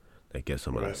club. They get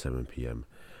someone at 7 p.m.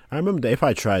 I remember that if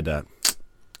I tried that,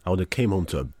 I would have came home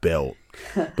to a belt.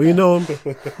 But we're not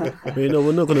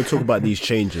going to talk about these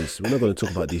changes. We're not going to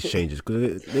talk about these changes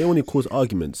because they only cause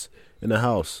arguments in the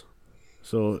house.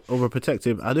 So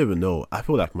overprotective, I don't even know. I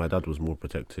feel like my dad was more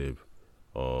protective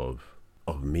of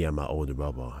me and my older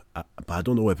brother. But I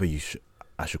don't know whether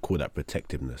I should call that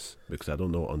protectiveness because I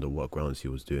don't know under what grounds he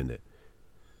was doing it.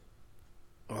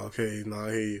 Okay, no,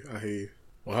 I hear you.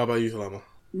 Well, how about you, Salama?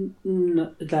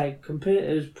 No, like compared,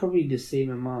 it was probably the same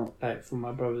amount, like for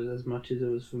my brothers as much as it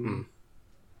was for me.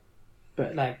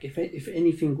 But like, if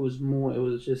anything was more, it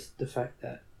was just the fact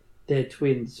that they're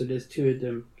twins, so there's two of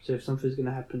them. So if something's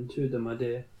gonna happen, two of them are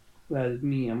there. Whereas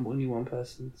me, I'm only one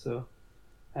person. So,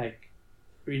 like,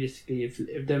 realistically,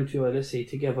 if them two are, let's say,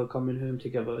 together, coming home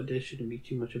together, there shouldn't be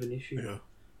too much of an issue. Yeah.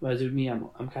 Whereas with me,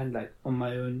 I'm kind of like on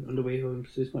my own on the way home,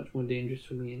 so it's much more dangerous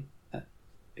for me, I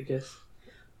guess.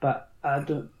 But I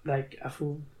don't like. I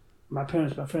feel my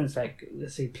parents like,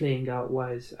 let's say, playing out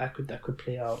wise. I could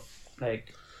play out,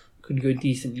 like, could go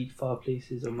decently far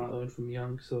places on my own from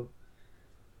young. So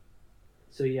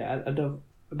yeah, I don't.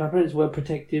 My parents were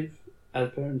protective,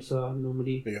 as parents are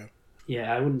normally. Yeah.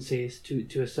 Yeah, I wouldn't say it's to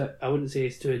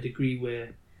a degree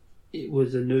where it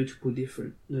was a notable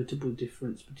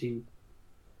difference between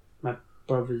my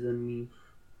brothers and me.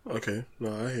 Okay,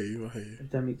 no, I hear you. If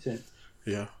that makes sense.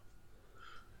 Yeah.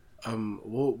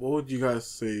 What would you guys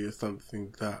say is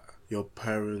something that your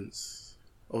parents,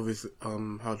 obviously,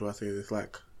 how do I say this?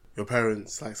 Like, your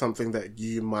parents, like something that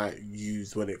you might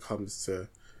use when it comes to,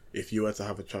 if you were to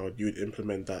have a child, you would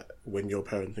implement that when you're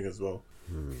parenting as well.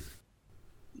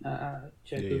 Go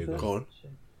on.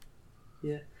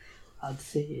 Yeah, I'd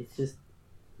say it's just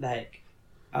like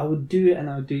I would do it, and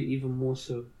I would do it even more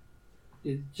so.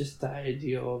 It's just the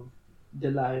idea of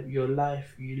your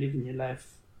life. You live in your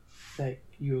life, like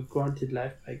you were granted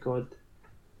life by God,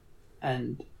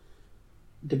 and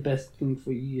the best thing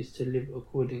for you is to live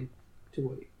according to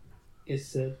what is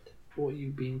said, what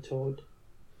you've been told,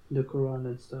 the Quran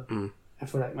and stuff. I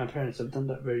feel like my parents have done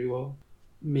that very well.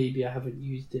 Maybe I haven't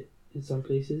used it in some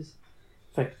places.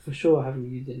 In fact, for sure I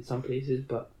haven't used it in some places,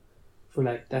 but I feel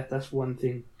like that's one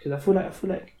thing. Because I feel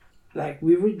like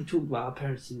we've already talked about our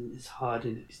parenting is hard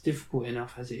and it's difficult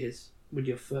enough as it is with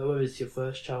whether it's your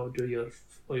first child or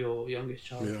your youngest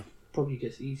child. Yeah. Probably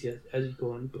gets easier as you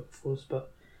go on, but of course.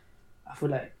 But I feel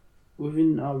like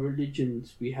within our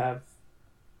religions we have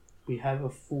a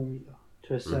formula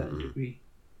to a certain degree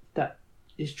that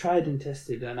is tried and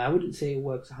tested, and I wouldn't say it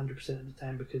works 100% of the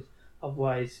time, because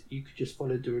otherwise you could just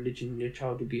follow the religion and your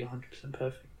child would be 100%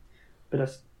 perfect. But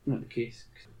that's not the case,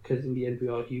 because in the end we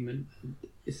are human and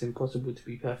it's impossible to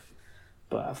be perfect.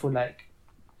 But I feel like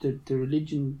the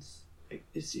religions,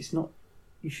 it's not,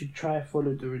 you should try to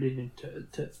follow the religion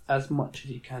to as much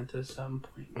as you can to a certain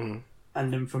point.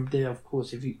 And then from there, of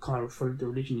course, if you can't follow the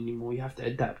religion anymore, you have to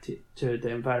adapt it to the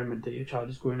environment that your child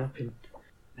is growing up in,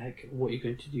 like what you're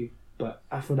going to do. But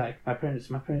I feel like my parents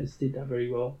did that very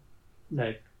well.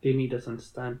 Like, they made us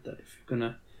understand that if you're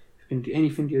gonna do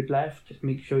anything to your life, just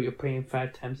make sure you're praying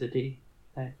 5 times a day.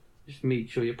 Like, just make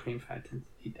sure you're praying 5 times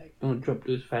a day. Like, don't drop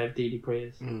those 5 daily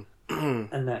prayers.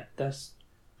 And that's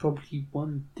probably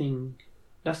one thing.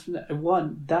 That's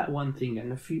one thing,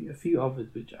 and a few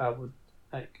others which I would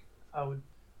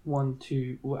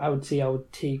say I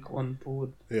would take on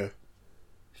board. Yeah.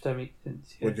 If that makes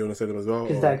sense. Yeah. Would you want to say them as well?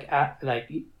 Because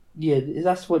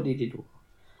that's what they did well.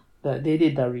 That they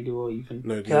did that really well, even.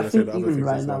 No, do you want to say the other even things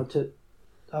right as now well? to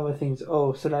other things.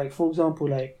 Oh, so like for example,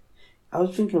 like I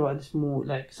was thinking about this more.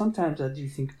 Like sometimes I do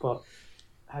think about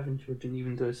having children,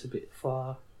 even though it's a bit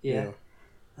far. Yeah.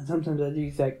 And sometimes I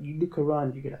do like you look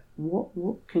around, you get like,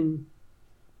 what can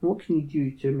you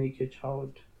do to make your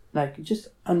child, like, just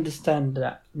understand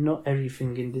that not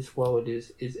everything in this world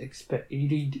is expect.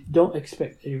 You don't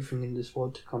expect everything in this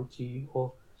world to come to you,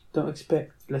 or don't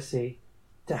expect, let's say,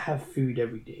 to have food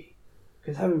every day,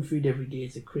 because having food every day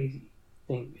is a crazy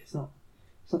thing. It's not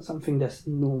something that's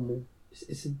normal.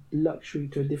 It's a luxury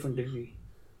to a different degree,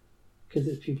 because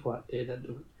there's people out there that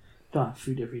don't have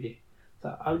food every day.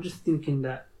 So I'm just thinking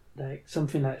that, like,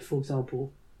 something like, for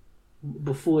example,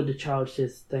 before the child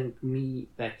says thank me,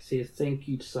 like says thank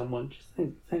you to someone, just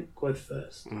thank God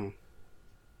first.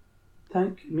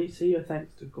 Say your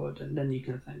thanks to God, and then you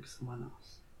can thank someone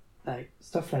else. Like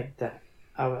stuff like that.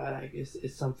 I like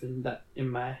it's something that in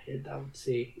my head I would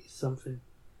say is something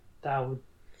that I would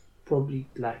probably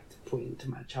like to put into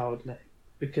my child, like,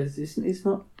 because it's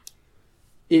not.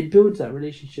 It builds that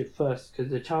relationship first,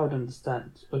 because the child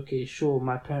understands. Okay, sure,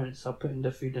 my parents are putting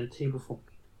the food on the table for me,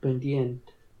 but in the end,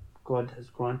 God has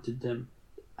granted them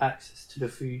access to the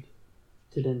food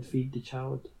to then feed the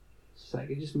child. It's like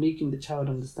just making the child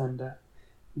understand that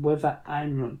whether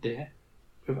I'm not there,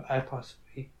 whether I pass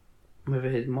away, whether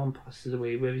his mom passes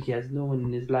away, whether he has no one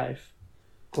in his life,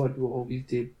 God will always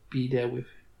be there with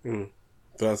him.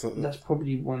 That's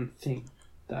probably one thing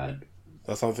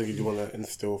that's something you want to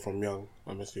instill from young,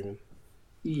 I'm assuming.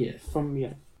 Yeah, from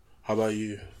young. How about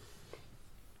you?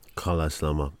 Carla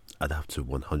Slama, I'd have to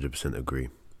 100% agree.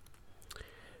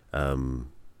 The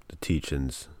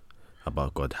teachings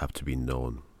about God have to be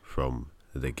known from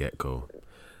the get-go.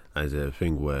 And it's a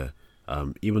thing where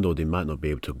even though they might not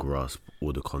be able to grasp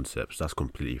all the concepts, that's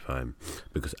completely fine,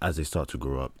 because as they start to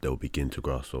grow up, they'll begin to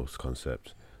grasp those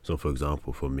concepts. So for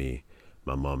example, for me,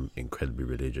 my mum, incredibly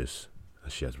religious,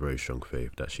 and she has very strong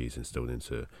faith that she's instilled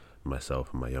into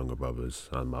myself and my younger brothers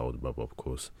and my older brother, of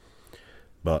course.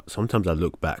 But sometimes I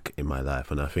look back in my life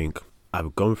and I think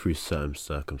I've gone through certain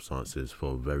circumstances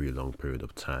for a very long period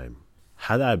of time.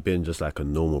 Had I been just like a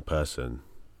normal person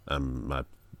and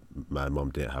my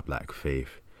mom didn't have like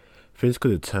faith, things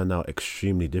could have turned out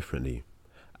extremely differently.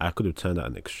 I could have turned out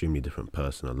an extremely different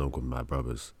person along with my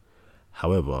brothers.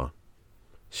 However,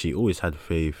 she always had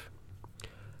faith.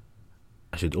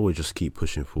 I should always just keep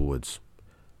pushing forwards.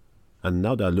 And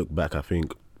now that I look back, I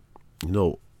think,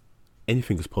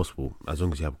 anything is possible. As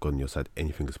long as you have God on your side,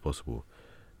 anything is possible.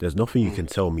 There's nothing you can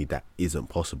tell me that isn't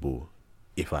possible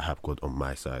if I have God on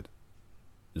my side.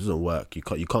 It doesn't work. You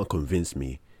can't convince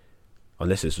me,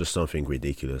 unless it's just something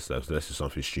ridiculous, unless it's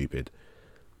something stupid.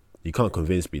 You can't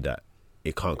convince me that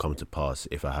it can't come to pass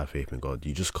if I have faith in God.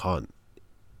 You just can't.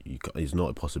 It's not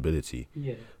a possibility.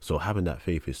 Yeah. So having that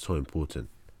faith is so important.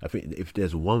 I think if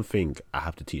there's one thing I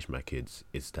have to teach my kids,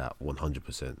 it's that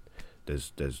 100%.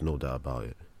 There's no doubt about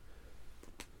it.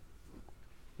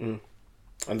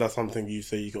 And that's something you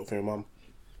say you got from your mum?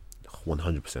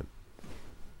 100%.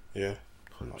 Yeah.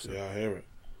 100%. Yeah, I hear it.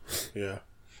 Yeah.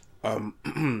 I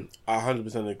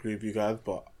 100% agree with you guys,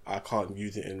 but I can't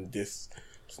use it in this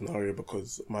scenario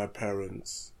because my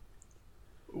parents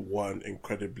weren't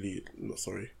incredibly, not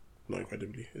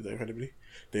incredibly, is that incredibly?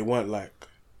 They weren't like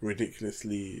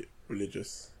ridiculously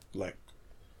religious, like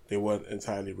they weren't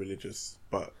entirely religious,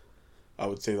 but I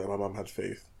would say that my mum had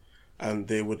faith, and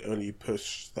they would only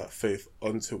push that faith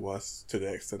onto us to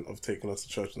the extent of taking us to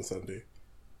church on Sunday.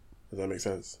 Does that make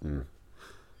sense?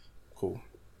 Cool.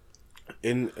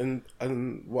 And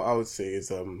what I would say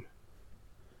is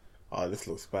oh, this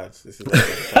looks bad. This is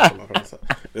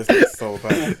this looks so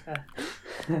bad.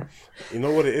 You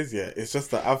know what it is, yeah? It's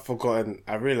just that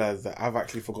I realised that I've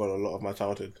actually forgotten a lot of my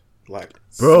childhood. Like,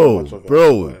 so much of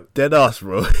it. Dead ass,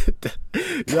 bro. I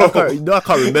can't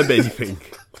remember anything.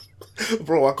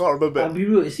 Bro, I can't remember. I'll be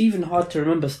real, it's even hard to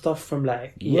remember stuff from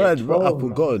like year 12. Bro, I've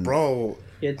forgotten. Bro,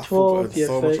 Year I've 12, forgotten year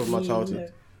so 13, much of my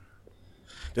childhood.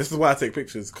 This is why I take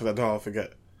pictures, because I know I'll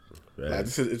forget. Right. Like,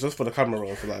 it's just for the camera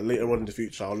roll, so like later on in the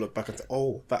future I'll look back and say,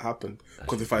 oh, that happened.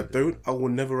 Because if I don't, I will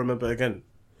never remember again.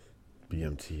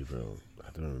 BMT, bro. I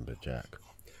don't remember Jack.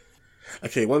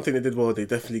 Okay, one thing they did well, they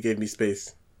definitely gave me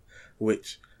space,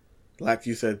 which, like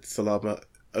you said, Salama,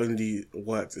 only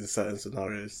worked in certain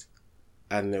scenarios,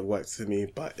 and it worked for me.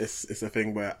 But it's a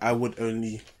thing where I would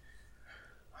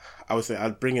say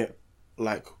I'd bring it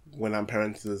like when I'm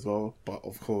parented as well, but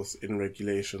of course in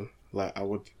regulation. Like, I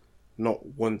would not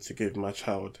want to give my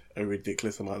child a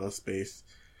ridiculous amount of space,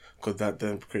 because that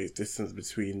then creates distance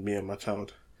between me and my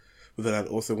child. But then I'd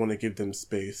also want to give them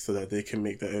space so that they can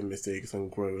make their own mistakes and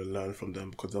grow and learn from them,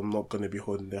 because I'm not going to be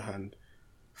holding their hand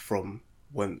from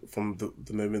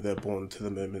the moment they're born to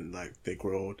the moment like they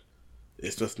grow old.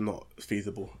 It's just not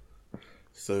feasible.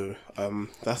 So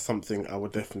that's something I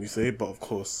would definitely say, but of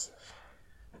course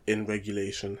in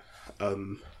regulation,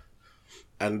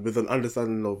 and with an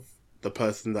understanding of the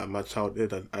person that my child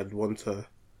is. I'd want to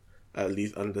at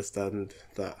least understand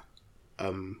that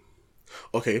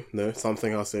okay, no,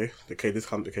 something I'll say.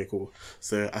 Okay, cool.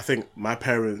 So I think my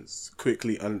parents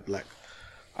quickly, like,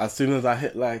 as soon as I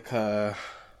hit like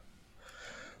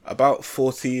about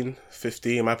 14,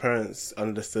 15, my parents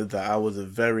understood that I was a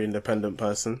very independent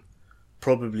person,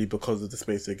 probably because of the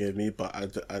space they gave me, but I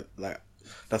like,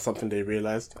 that's something they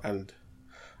realised, and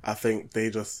I think they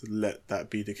just let that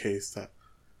be the case, that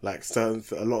like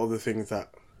a lot of the things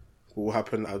that will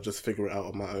happen, I'll just figure it out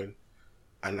on my own.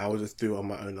 And I will just do it on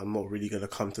my own. I'm not really going to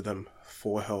come to them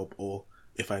for help or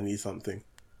if I need something.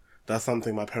 That's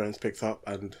something my parents picked up,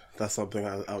 and that's something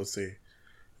I would say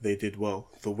they did well.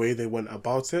 The way they went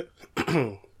about it,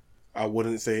 I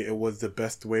wouldn't say it was the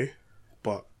best way,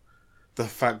 but the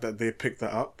fact that they picked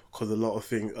that up, because a lot of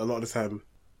the time,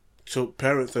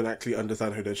 parents don't actually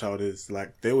understand who their child is.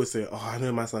 Like, they always say, oh, I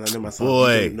know my son.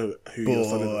 Boy. You don't know who your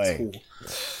son is at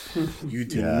all. You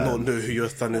do not know who your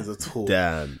son is at all.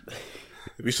 Damn.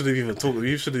 We should have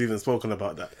even spoken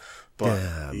about that. But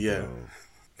Damn, bro.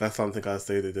 That's something I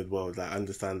say they did well. Like,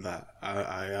 understand that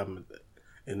I am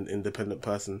an independent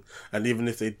person, and even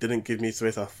if they didn't give me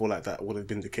space, I feel like that would have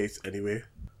been the case anyway.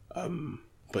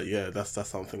 But yeah, that's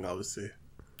something I would say.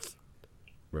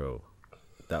 Bro,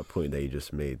 that point that you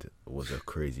just made was a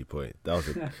crazy point. That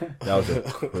was a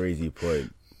crazy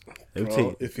point.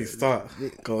 Bro, if you start,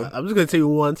 go on. I'm just gonna tell you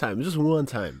one time. Just one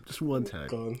time.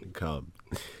 Go on. Calm.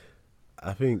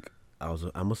 I think I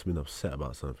must have been upset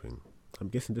about something. I'm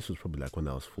guessing this was probably like when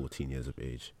I was 14 years of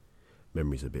age.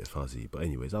 Memory's a bit fuzzy, but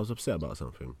anyways, I was upset about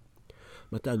something.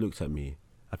 My dad looked at me.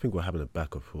 I think we're having a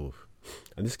back and forth,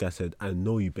 and this guy said, "I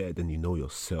know you better than you know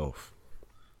yourself."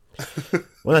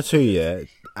 When I tell you,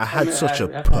 I had such a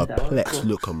perplexed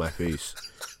look on my face.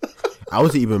 I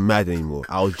wasn't even mad anymore.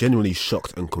 I was genuinely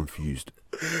shocked and confused.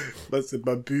 That's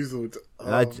bamboozled.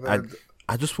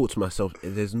 I just thought to myself,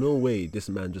 there's no way this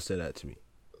man just said that to me.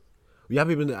 We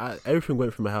haven't even, everything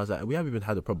went through my house. Like, we haven't even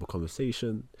had a proper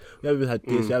conversation. We haven't even had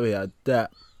this, we haven't even had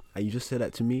that. And you just said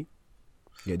that to me?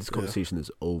 Yeah, this conversation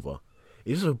is over.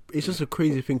 It's just a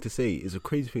crazy thing to say. It's a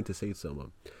crazy thing to say to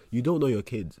someone. You don't know your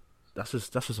kids. That's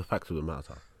just a fact of the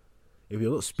matter. If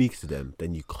you're not speaking to them,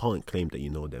 then you can't claim that you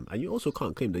know them. And you also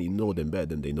can't claim that you know them better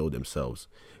than they know themselves.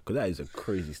 Because that is a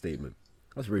crazy statement.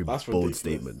 That's a very bold ridiculous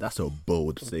statement. That's a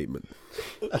bold statement.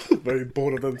 Very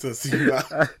bold of them to assume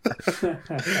that.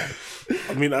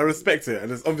 I mean, I respect it,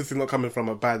 and it's obviously not coming from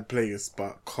a bad place,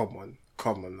 but come on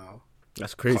now.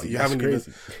 That's crazy. You haven't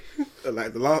crazy. Even,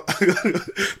 like, the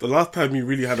last time you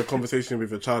really had a conversation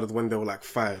with your child is when they were like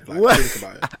 5. Like, what? Think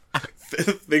about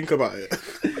it. Think about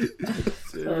it.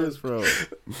 Serious, bro.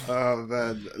 Oh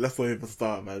man, let's not even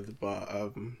start, man.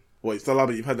 But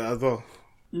you've had that as well?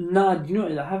 Nah, you know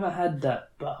what? I haven't had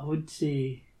that, but I would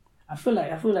say I feel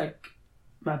like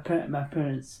my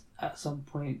parents at some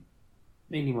point,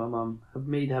 mainly my mum, have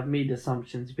made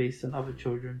assumptions based on other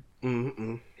children.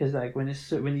 Because like when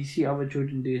you see other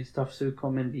children doing stuff so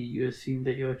commonly, you assume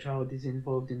that your child is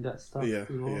involved in that stuff as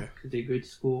well, because they go to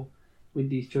school with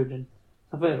these children.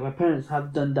 I feel like my parents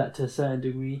have done that to a certain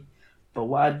degree, but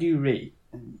what I do rate,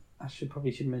 and I should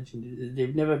mention this, is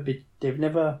they've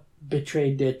never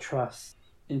betrayed their trust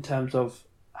in terms of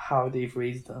how they've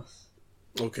raised us.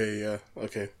 Okay, yeah,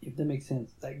 okay. If that makes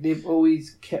sense. Like, they've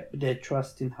always kept their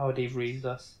trust in how they've raised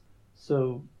us.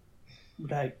 So,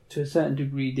 like, to a certain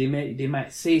degree, they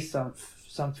might say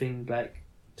something, like,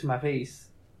 to my face,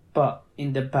 but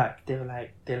in the back, they're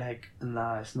like,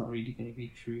 nah, it's not really going to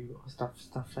be true, or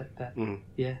stuff like that.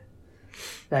 Yeah.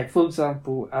 Like, for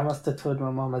example, I must have told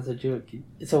my mom as a joke.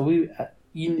 So,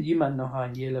 you might know how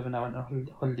in year 11 I went on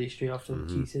holiday straight after the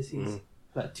GCSEs,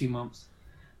 like 2 months.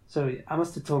 So I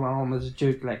must have told my mom as a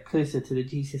joke, like closer to the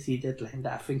GCSE deadline,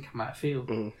 that I think I might fail.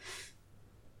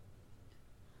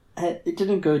 It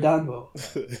didn't go down well.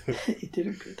 It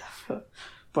didn't go down well.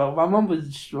 But my mom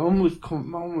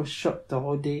was shocked the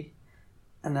whole day.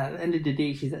 And at the end of the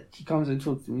day, she comes and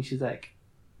talks to me. She's like,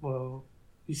 "Well,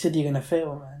 you said you're gonna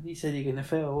fail, man. You said you're gonna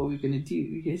fail. What are we gonna do?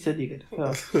 You said you're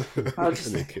gonna fail." I was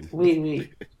just like,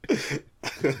 wait.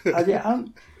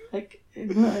 I'm like,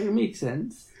 it makes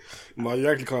sense. No, you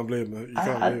actually can't blame her. You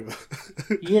can't blame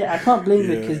her. Yeah, I can't blame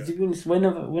her, because to be honest,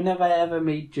 whenever I ever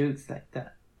made jokes like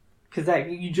that, because like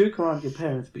you joke around your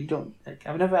parents, but you don't, like,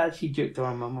 I've never actually joked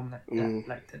around my mom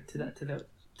like that to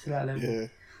that level. Yeah.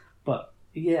 But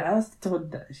yeah, I was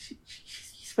told that she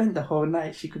spent the whole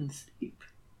night, she couldn't sleep.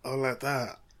 Oh, like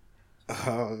that.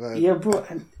 Oh man. Yeah, bro,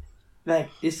 and like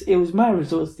it was my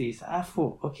results day, so I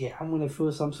thought, okay, I'm gonna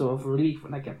feel some sort of relief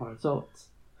when I get my results.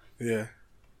 Yeah.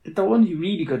 The one who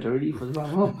really got the relief was my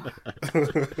mom.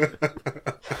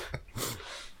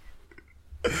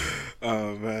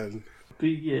 Oh man. But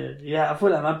yeah, I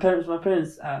feel like my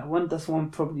parents. That's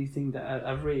one probably thing that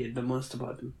I've rated the most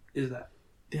about them, is that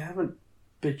they haven't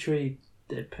betrayed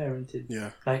their parenting.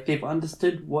 Yeah. Like, they've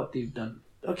understood what they've done.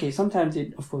 Okay, sometimes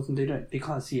they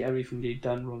can't see everything they've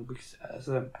done wrong, because at a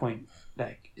certain point,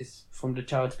 like, it's from the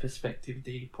child's perspective,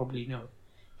 they probably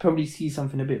see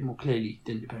something a bit more clearly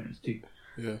than the parents do.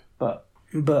 Yeah. But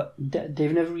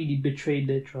they've never really betrayed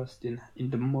their trust in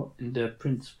the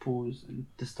principles and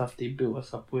the stuff they built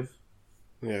us up with.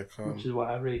 Yeah, calm. Which is what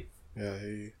I rate. Yeah, I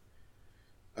hear you.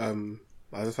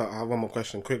 I have one more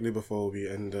question quickly before we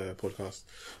end the podcast.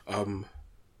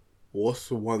 What's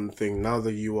the one thing, now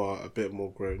that you are a bit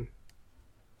more grown,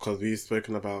 because we've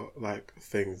spoken about like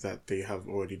things that they have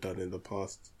already done in the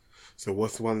past, so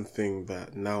what's one thing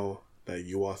that now that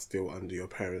you are still under your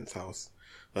parents' house,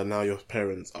 that now your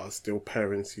parents are still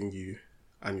parenting you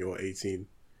and you're 18,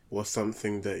 what's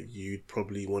something that you'd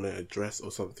probably want to address, or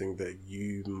something that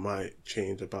you might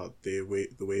change about the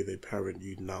way they parent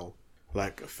you now?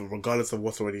 Like, regardless of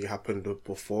what's already happened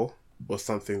before, what's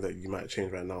something that you might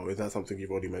change right now? Is that something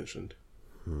you've already mentioned?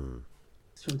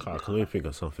 I can only think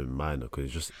of something minor, because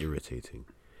it's just irritating.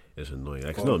 It's annoying.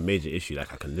 Like, it's not a major issue.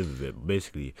 Like, I can live with it.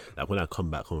 Basically, like, when I come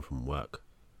back home from work,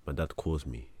 my dad calls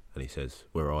me and he says,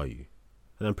 "Where are you?"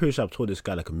 And I'm pretty sure I've told this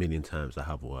guy like a million times I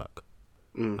have work.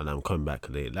 And I'm coming back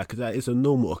late. Like, it's a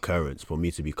normal occurrence for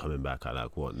me to be coming back at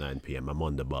 9 p.m. I'm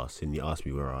on the bus and he asks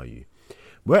me, "Where are you?"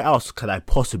 Where else could I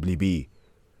possibly be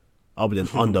other than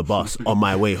on the bus on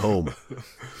my way home?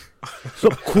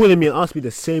 Stop calling me and ask me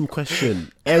the same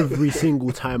question every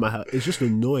single time I have. It's just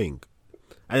annoying.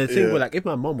 And the thing, like, if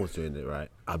my mum was doing it, right,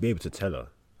 I'll be able to tell her.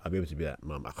 I'll be able to be like,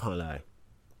 "Mum, I can't lie.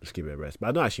 Just give it a rest." But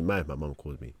I don't actually mind if my mum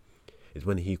calls me. It's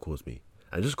when he calls me.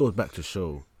 And it just goes back to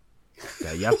show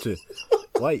that you have to...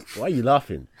 Why are you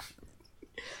laughing?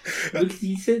 Because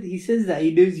he says that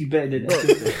he knows you better than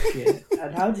us. Yeah.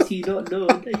 And how does he not know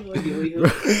that you're on your way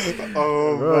home?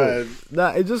 Oh, Bro, man.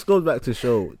 Nah, it just goes back to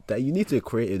show that you need to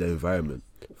create an environment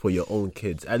for your own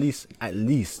kids, at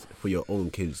least for your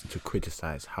own kids, to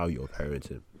criticize how you're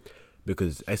parenting.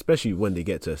 Because especially when they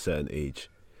get to a certain age,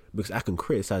 because I can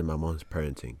criticize my mom's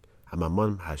parenting, and my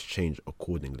mom has changed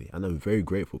accordingly, and I'm very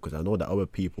grateful, because I know that other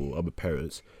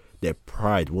parents, their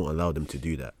pride won't allow them to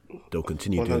do that. They'll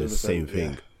continue doing the same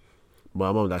thing. But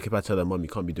my mom, like, if I tell her, "Mom, you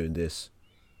can't be doing this,"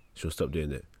 she'll stop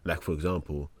doing it. Like, for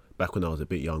example, back when I was a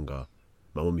bit younger,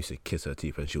 my mom used to kiss her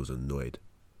teeth and she was annoyed.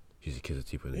 She used to kiss her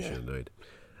teeth and she was annoyed.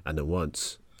 And then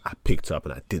once I picked up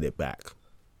and I did it back.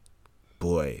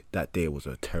 Boy, that day was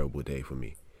a terrible day for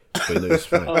me. But you know, it's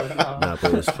fine. Nah,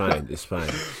 but it's fine. It's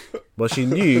fine. But she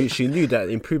knew that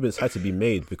improvements had to be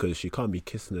made, because she can't be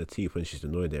kissing her teeth when she's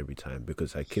annoyed every time,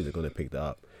 because her kids are going to pick that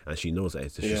up, and she knows that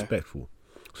it's disrespectful.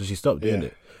 So she stopped doing Yeah.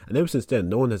 it, and ever since then,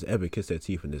 no one has ever kissed their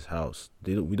teeth in this house.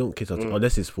 We don't kiss our teeth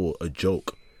unless it's for a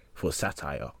joke, for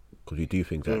satire, because we do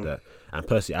things like that. And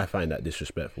personally, I find that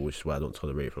disrespectful, which is why I don't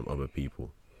tolerate it from other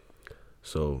people.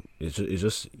 So it's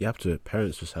just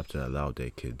parents just have to allow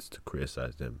their kids to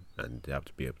criticize them, and they have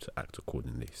to be able to act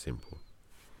accordingly. Simple.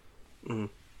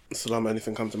 Salam,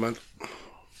 anything come to mind?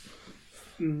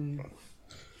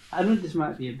 I know this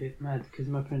might be a bit mad because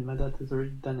my dad has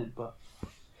already done it, but I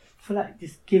feel like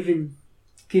just giving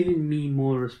me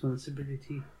more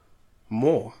responsibility.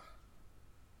 More?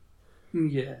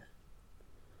 Yeah.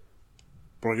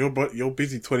 Bro, you're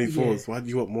busy 24s. Yeah. Why do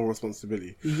you want more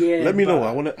responsibility? Yeah. Let me know. but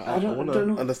I want don't to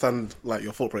know. understand like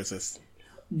your thought process.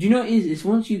 Do you know what it is? It's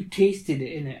once you've tasted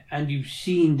it in it and you've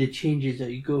seen the changes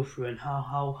that you go through and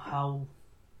how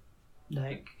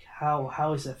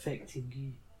it's affecting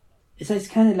you. It's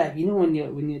kind of like, you know, when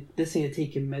you let's say you're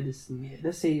taking medicine. Yeah,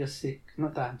 let's say you're sick.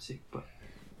 Not that I'm sick, but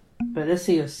let's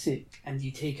say you're sick and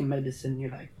you take a medicine.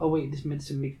 You're like, oh wait, this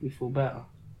medicine makes me feel better.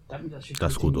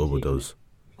 That's called overdose.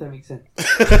 That makes sense.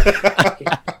 Okay.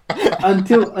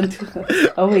 Until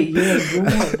oh wait, yeah, you're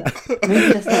right.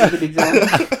 Maybe that's not a good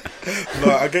example.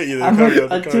 No, I get you. Carry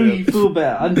on. Until you feel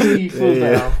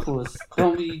better, of course.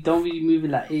 Don't be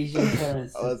moving like Asian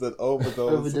parents. I said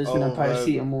overdose. Overdosing on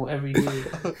paracetamol every day.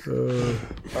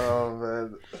 Oh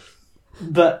man.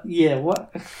 But yeah,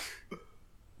 what?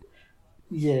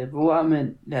 Yeah, but what I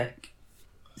meant, like,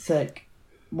 it's like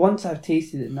once I've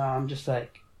tasted it now, I'm just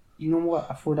like, you know what?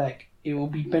 I feel like it will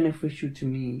be beneficial to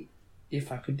me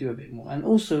if I could do a bit more. And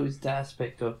also, it's the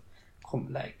aspect of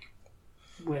like,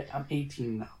 where I'm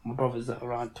 18 now. My brother's at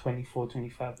around 24,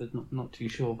 25. That's not too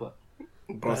sure, but.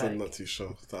 Bros, I'm not too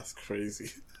sure. That's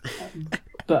crazy.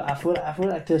 But I feel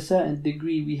like to a certain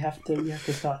degree we have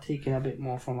to start taking a bit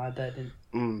more from our dad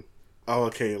and. Oh,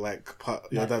 okay. Like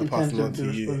your dad in passing terms on of the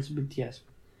to you. responsibility, yes.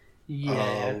 Yeah,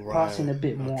 Oh, right. passing a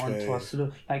bit more Okay. onto us.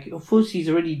 So, like, of course, he's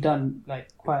already done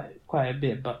like quite a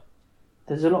bit, but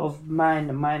there's a lot of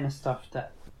minor stuff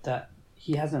that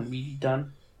he hasn't really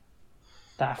done.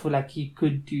 That I feel like he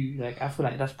could do. Like, I feel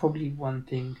like that's probably one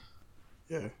thing.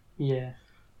 Yeah. Yeah,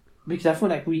 because I feel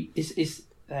like it's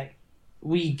like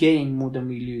we gain more than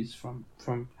we lose from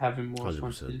having more 100%.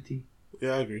 responsibility.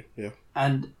 Yeah, I agree. Yeah.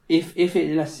 And if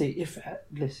it let's say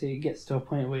it gets to a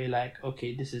point where you're like,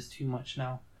 okay, this is too much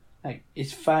now, like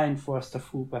it's fine for us to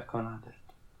fall back on our dad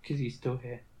because he's still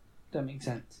here. That makes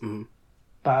sense. Mhm.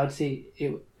 But I would say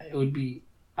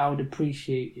I would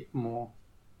appreciate it more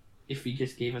if he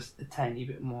just gave us a tiny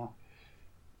bit more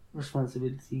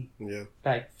responsibility, Yeah.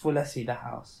 like for, let's say, the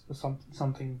house or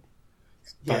something.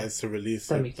 That is to release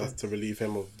that him. makes That's sense. to relieve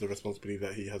him of the responsibility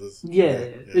that he has. Yeah.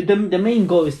 The main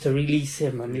goal is to release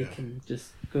him and Yeah. make him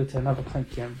just go to another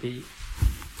country and be.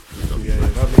 Yeah,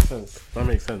 that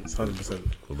makes sense. 100%.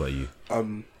 What about you?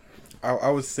 I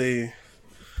would say,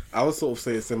 I would sort of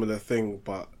say a similar thing,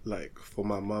 but like for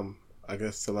my mum, I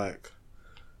guess to like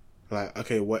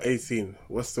okay, we're 18,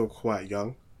 we're still quite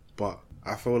young, but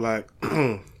I feel like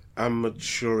I'm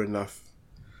mature enough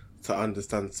to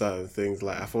understand certain things.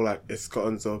 Like I feel like it's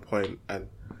gotten to a point, and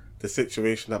the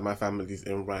situation that my family's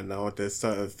in right now, there's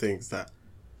certain things that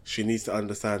she needs to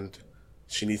understand.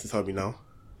 She needs to tell me now.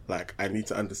 Like I need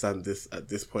to understand this at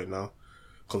this point now,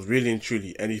 because really and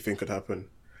truly anything could happen.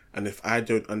 And if I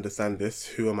don't understand this,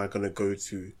 who am I going to go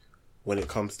to when it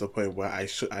comes to the point where I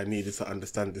needed to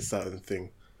understand this certain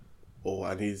thing, or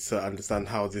I needed to understand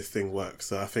how this thing works?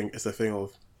 So I think it's a thing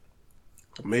of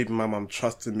maybe my mum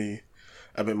trusted me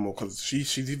a bit more, because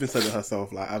she's even said it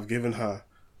herself. Like I've given her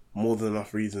more than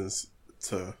enough reasons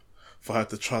for her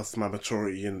to trust my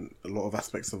maturity in a lot of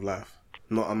aspects of life.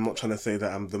 I'm not trying to say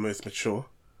that I'm the most mature,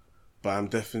 but I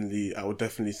would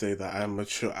definitely say that I'm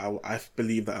mature. I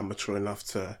believe that I'm mature enough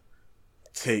to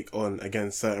take on,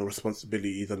 again, certain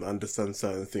responsibilities and understand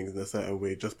certain things in a certain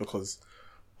way, just because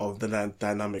of the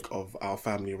dynamic of our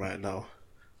family right now.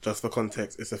 Just for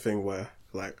context, it's a thing where,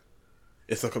 like,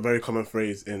 it's like a very common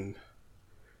phrase and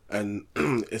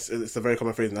it's a very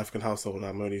common phrase in African household.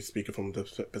 I'm only speaking from the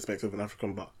perspective of an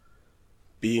African, but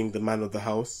being the man of the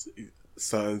house,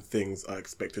 certain things are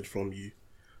expected from you.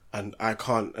 And I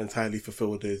can't entirely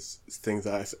fulfill those things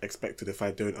that I expected if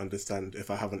I don't understand, if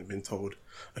I haven't been told,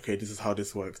 okay, this is how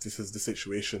this works, this is the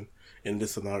situation in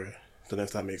this scenario. Don't know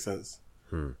if that makes sense.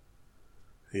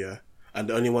 Yeah. And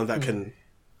the only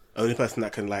person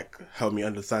that can like help me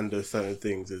understand those certain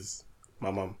things is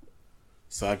my mum.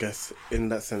 So I guess in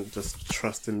that sense, just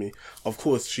trusting me. Of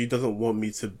course, she doesn't want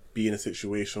me to be in a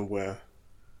situation where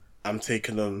I'm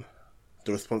taking on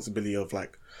the responsibility of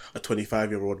like a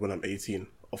 25-year-old when I'm 18.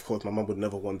 Of course, my mum would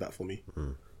never want that for me.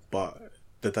 But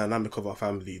the dynamic of our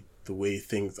family, the way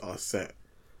things are set,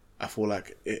 I feel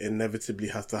like it inevitably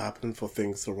has to happen for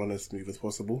things to run as smooth as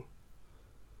possible.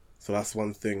 So that's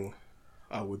one thing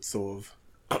I would sort of.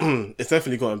 It's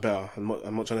definitely gotten better. I'm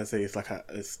not trying to say it's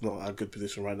it's not a good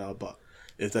position right now, but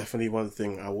it's definitely one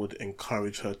thing I would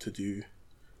encourage her to do,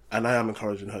 and I am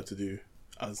encouraging her to do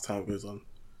as time goes on.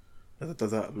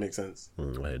 Does that make sense? I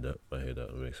hear that.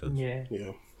 It makes sense. Yeah.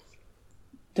 Yeah.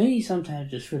 Don't you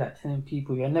sometimes just feel like telling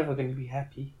people you're never going to be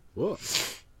happy? What?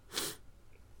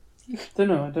 I don't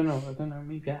know.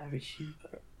 Maybe I have issues.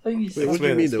 But don't you Wait, what do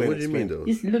you mean though? What do you mean though?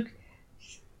 Just look.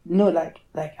 No, like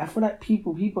I feel like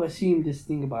people assume this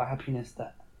thing about happiness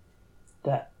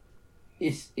that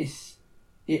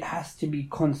it has to be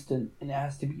constant and it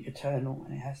has to be eternal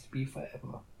and it has to be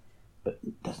forever. But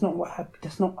that's not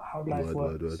that's not how life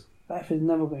works. Word. Life is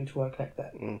never going to work like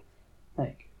that.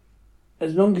 Like,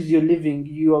 as long as you're living,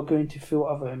 you are going to feel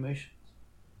other emotions.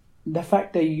 The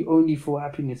fact that you only feel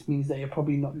happiness means that you're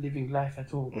probably not living life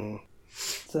at all.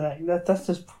 So like that's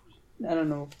just, I don't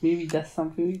know. Maybe that's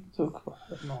something we can talk about.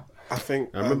 I don't know.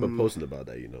 I remember posting about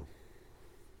that.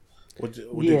 What did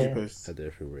you post? I had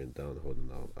everything written down. Hold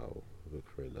on, I'll look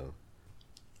for it now.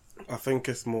 I think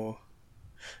it's more.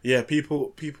 Yeah,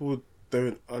 people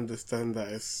don't understand that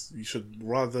you should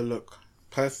rather look.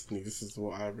 Personally, this is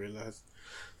what I realized,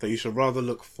 that you should rather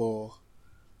look for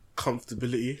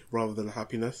comfortability rather than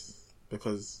happiness,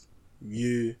 because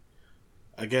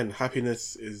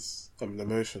happiness is an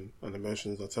emotion, and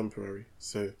emotions are temporary.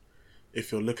 So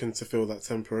if you're looking to feel that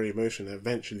temporary emotion,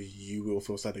 eventually you will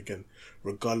feel sad again,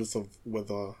 regardless of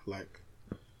whether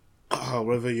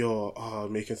you're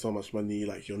making so much money,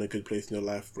 like you're in a good place in your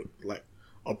life, like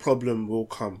a problem will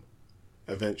come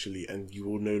eventually and you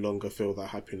will no longer feel that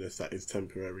happiness that is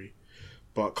temporary.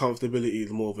 But comfortability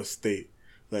is more of a state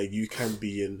that you can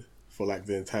be in for like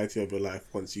the entirety of your life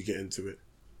once you get into it.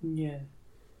 Yeah.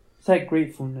 It's like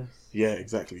gratefulness. Yeah,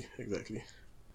 exactly.